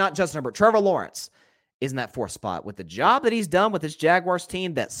sorry, not Justin Herbert. Trevor Lawrence is in that 4th spot with the job that he's done with this Jaguars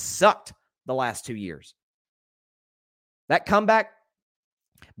team that sucked the last 2 years. That comeback,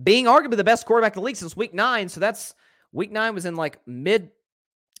 being arguably the best quarterback in the league since week 9. So that's week 9 was in like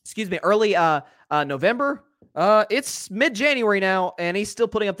early November. It's mid-January now, and he's still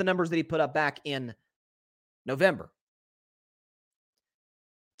putting up the numbers that he put up back in November.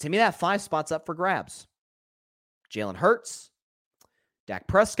 To me, that 5 spot's up for grabs. Jalen Hurts, Dak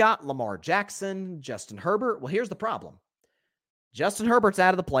Prescott, Lamar Jackson, Justin Herbert. Well, here's the problem. Justin Herbert's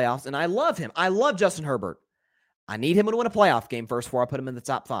out of the playoffs, and I love him. I love Justin Herbert. I need him to win a playoff game first before I put him in the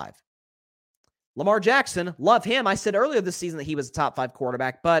top 5. Lamar Jackson, love him. I said earlier this season that he was a top 5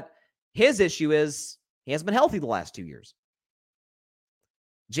 quarterback, but his issue is he hasn't been healthy the last 2 years.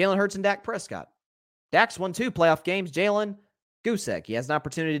 Jalen Hurts and Dak Prescott. Dak's won 2 playoff games. Jalen, goose egg. He has an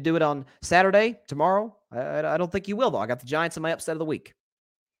opportunity to do it on Saturday, tomorrow. I don't think he will, though. I got the Giants in my upset of the week.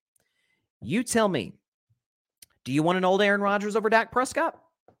 You tell me, do you want an old Aaron Rodgers over Dak Prescott?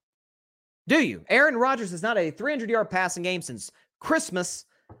 Do you? Aaron Rodgers has not a 300-yard passing game since Christmas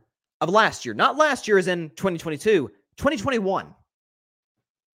of last year. Not last year as in 2022, 2021.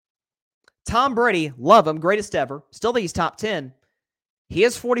 Tom Brady, love him, greatest ever. Still think he's top 10. He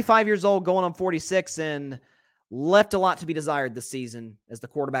is 45 years old, going on 46, and left a lot to be desired this season as the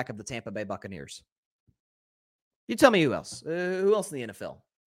quarterback of the Tampa Bay Buccaneers. You tell me who else. Who else in the NFL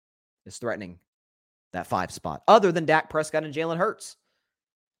is threatening that 5 spot, other than Dak Prescott and Jalen Hurts?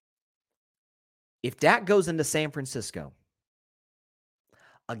 If Dak goes into San Francisco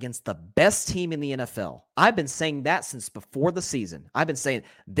against the best team in the NFL, I've been saying that since before the season. I've been saying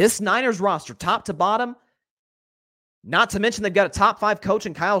this Niners roster, top to bottom, not to mention they've got a top 5 coach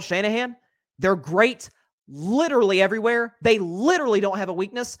in Kyle Shanahan. They're great literally everywhere. They literally don't have a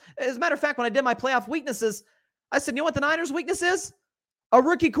weakness. As a matter of fact, when I did my playoff weaknesses, I said, you know what the Niners' weakness is? A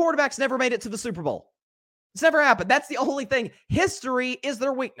rookie quarterback's never made it to the Super Bowl. It's never happened. That's the only thing. History is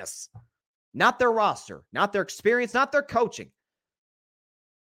their weakness. Not their roster, not their experience, not their coaching.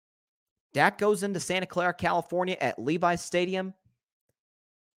 Dak goes into Santa Clara, California at Levi's Stadium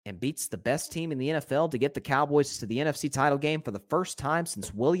and beats the best team in the NFL to get the Cowboys to the NFC title game for the first time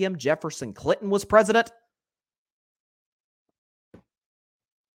since William Jefferson Clinton was president.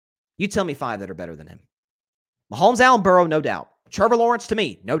 You tell me 5 that are better than him. Mahomes, Allen, Burrow, no doubt. Trevor Lawrence, to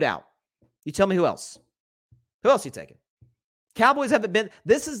me, no doubt. You tell me who else. Who else are you taking? Cowboys haven't been.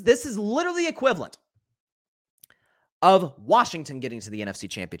 This is literally equivalent of Washington getting to the NFC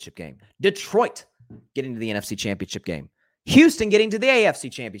Championship game, Detroit getting to the NFC Championship game, Houston getting to the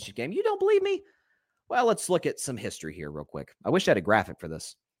AFC Championship game. You don't believe me? Well, let's look at some history here real quick. I wish I had a graphic for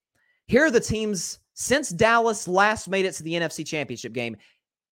this. Here are the teams since Dallas last made it to the NFC Championship game.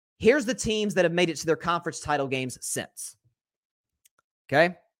 Here's the teams that have made it to their conference title games since.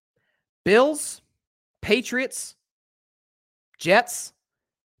 Okay? Bills, Patriots, Jets,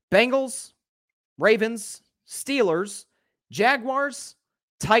 Bengals, Ravens, Steelers, Jaguars,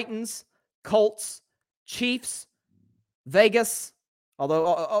 Titans, Colts, Chiefs, Vegas,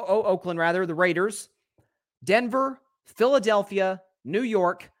 Oakland rather, the Raiders, Denver, Philadelphia, New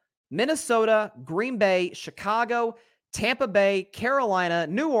York, Minnesota, Green Bay, Chicago, Tampa Bay, Carolina,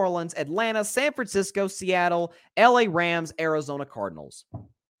 New Orleans, Atlanta, San Francisco, Seattle, LA Rams, Arizona Cardinals.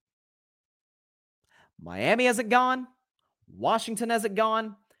 Miami hasn't gone. Washington hasn't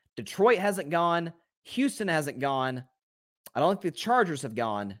gone. Detroit hasn't gone. Houston hasn't gone. I don't think the Chargers have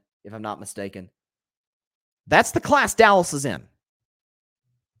gone, if I'm not mistaken. That's the class Dallas is in.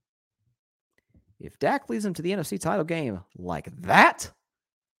 If Dak leads them to the NFC title game like that,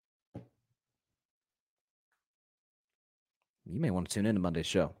 you may want to tune in to Monday's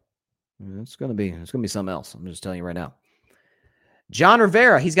show. It's gonna be something else. I'm just telling you right now. John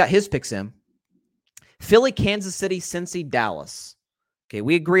Rivera, he's got his picks in. Philly, Kansas City, Cincy, Dallas. Okay,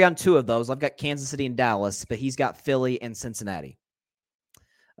 we agree on 2 of those. I've got Kansas City and Dallas, but he's got Philly and Cincinnati.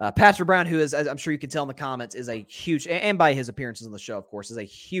 Patrick Brown, who is, as I'm sure you can tell in the comments, is a huge, and by his appearances on the show, of course, is a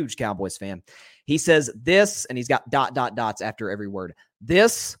huge Cowboys fan. He says this, and he's got dots after every word.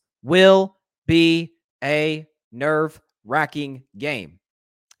 This will be a nerve-wracking game.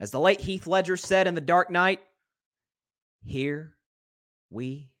 As the late Heath Ledger said in The Dark Knight, here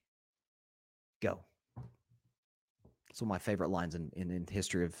we go. It's one of my favorite lines in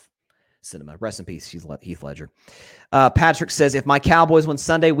history of cinema. Rest in peace, Heath Ledger. Patrick says, if my Cowboys win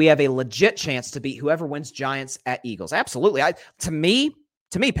Sunday, we have a legit chance to beat whoever wins Giants at Eagles. Absolutely. To me,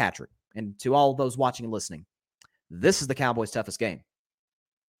 Patrick, and to all those watching and listening, this is the Cowboys' toughest game.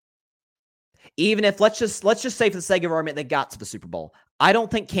 Even if, let's just say for the sake of argument, they got to the Super Bowl. I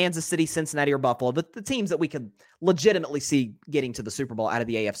don't think Kansas City, Cincinnati, or Buffalo, but the teams that we could legitimately see getting to the Super Bowl out of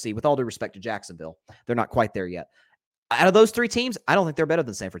the AFC, with all due respect to Jacksonville, they're not quite there yet. Out of those three teams, I don't think they're better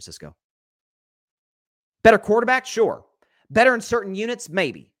than San Francisco. Better quarterback? Sure. Better in certain units?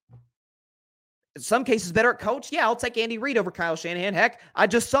 Maybe. In some cases, better at coach? Yeah, I'll take Andy Reid over Kyle Shanahan. Heck, I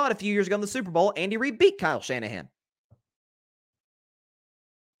just saw it a few years ago in the Super Bowl. Andy Reid beat Kyle Shanahan.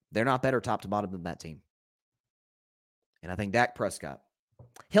 They're not better top to bottom than that team. And I think Dak Prescott,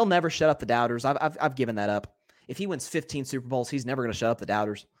 he'll never shut up the doubters. I've given that up. If he wins 15 Super Bowls, he's never going to shut up the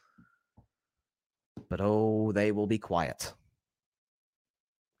doubters. But they will be quiet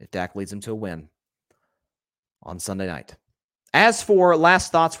if Dak leads them to a win on Sunday night. As for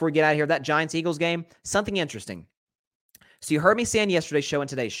last thoughts before we get out of here, that Giants-Eagles game, something interesting. So you heard me say on yesterday's show and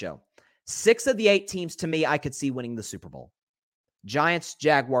today's show, 6 of the 8 teams to me I could see winning the Super Bowl. Giants,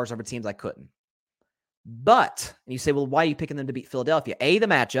 Jaguars are the teams I couldn't. But, and you say, well, why are you picking them to beat Philadelphia? A, the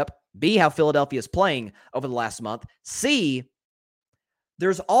matchup. B, how Philadelphia is playing over the last month. C,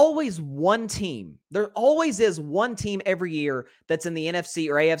 there's always one team. There always is one team every year that's in the NFC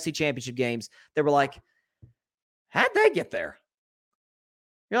or AFC championship games that were like, how'd they get there?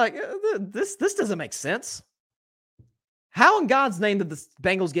 You're like, this doesn't make sense. How in God's name did the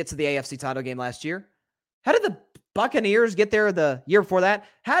Bengals get to the AFC title game last year? How did the Buccaneers get there the year before that?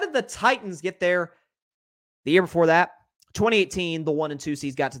 How did the Titans get there the year before that? 2018, the 1 and 2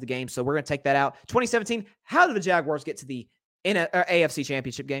 seeds got to the game, so we're going to take that out. 2017, how did the Jaguars get to the AFC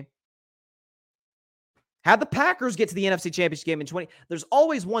championship game? How'd the Packers get to the NFC championship game in 20? There's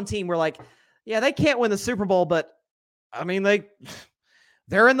always one team where, like, yeah, they can't win the Super Bowl, but I mean,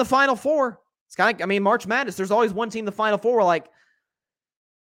 they're in the Final Four. It's kind of, I mean, March Madness, there's always one team in the Final Four where, like,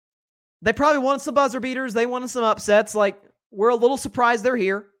 they probably won some buzzer beaters. They won some upsets. Like, we're a little surprised they're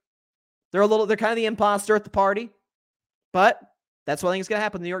here. They're kind of the imposter at the party. But that's what I think is going to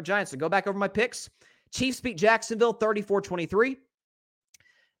happen to the New York Giants. So go back over my picks. Chiefs beat Jacksonville 34-23.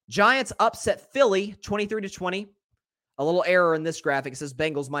 Giants upset Philly 23-20. A little error in this graphic. It says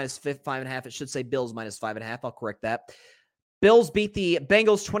Bengals minus 5.5. It should say Bills minus 5.5. I'll correct that. Bills beat the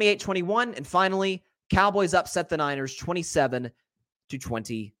Bengals 28-21. And finally, Cowboys upset the Niners 27-23.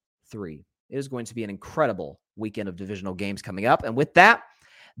 It is going to be an incredible weekend of divisional games coming up. And with that,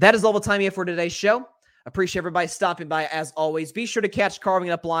 that is all the time we have for today's show. Appreciate everybody stopping by as always. Be sure to catch Carving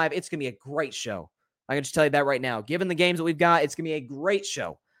It Up Live. It's going to be a great show. I can just tell you that right now. Given the games that we've got, it's going to be a great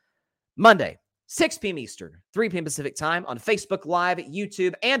show. Monday, 6 p.m. Eastern, 3 p.m. Pacific time on Facebook Live,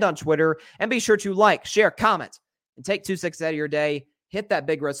 YouTube, and on Twitter. And be sure to like, share, comment, and take 2 seconds out of your day. Hit that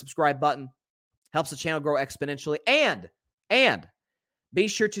big red subscribe button. Helps the channel grow exponentially. And be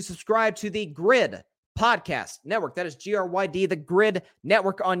sure to subscribe to the Grid Podcast Network. That is GRYD, the Grid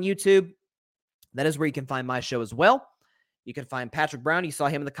Network on YouTube. That is where you can find my show as well. You can find Patrick Brown. You saw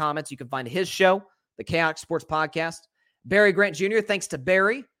him in the comments. You can find his show, the Chaotic Sports Podcast. Barry Grant Jr., thanks to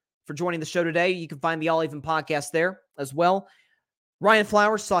Barry for joining the show today. You can find the All Even Podcast there as well. Ryan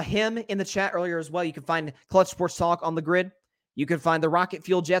Flowers, saw him in the chat earlier as well. You can find Clutch Sports Talk on the Grid. You can find the Rocket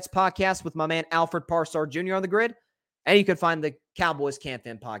Fuel Jets podcast with my man Alfred Parsar Jr. on the Grid. And you can find the Cowboys Camp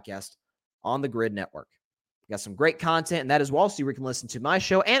Fan podcast on the Grid Network. We got some great content, and that is also where you can listen to my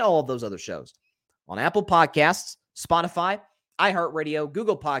show and all of those other shows on Apple Podcasts, Spotify, iHeartRadio,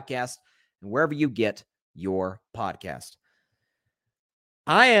 Google Podcasts, and wherever you get your podcast.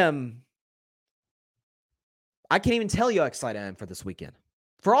 I can't even tell you how excited I am for this weekend.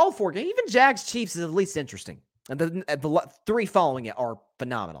 For all 4 games, even Jags Chiefs is at least interesting. And the 3 following it are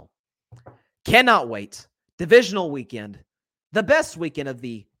phenomenal. Cannot wait. Divisional weekend. The best weekend of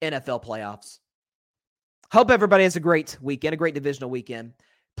the NFL playoffs. Hope everybody has a great weekend, a great divisional weekend.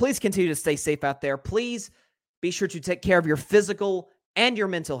 Please continue to stay safe out there. Please be sure to take care of your physical and your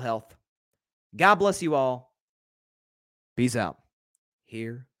mental health. God bless you all. Peace out.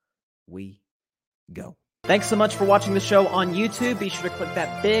 Here we go. Thanks so much for watching the show on YouTube. Be sure to click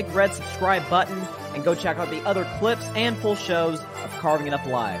that big red subscribe button and go check out the other clips and full shows of Carving It Up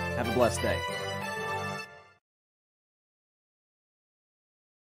Live. Have a blessed day.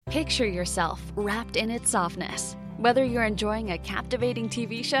 Picture yourself wrapped in its softness. Whether you're enjoying a captivating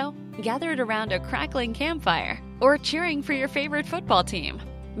TV show, gathered around a crackling campfire, or cheering for your favorite football team,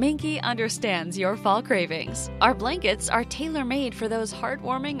 Minky understands your fall cravings. Our blankets are tailor-made for those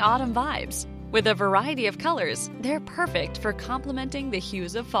heartwarming autumn vibes. With a variety of colors, they're perfect for complementing the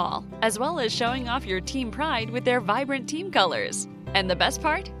hues of fall, as well as showing off your team pride with their vibrant team colors. And the best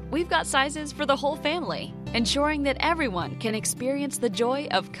part? We've got sizes for the whole family, ensuring that everyone can experience the joy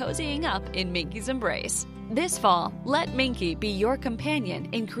of cozying up in Minky's embrace. This fall, let Minky be your companion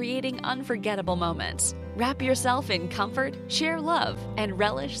in creating unforgettable moments. Wrap yourself in comfort, share love, and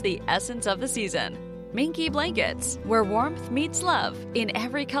relish the essence of the season. Minky Blankets, where warmth meets love in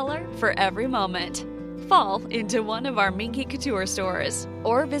every color for every moment. Fall into one of our Minky Couture stores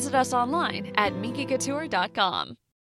or visit us online at minkycouture.com.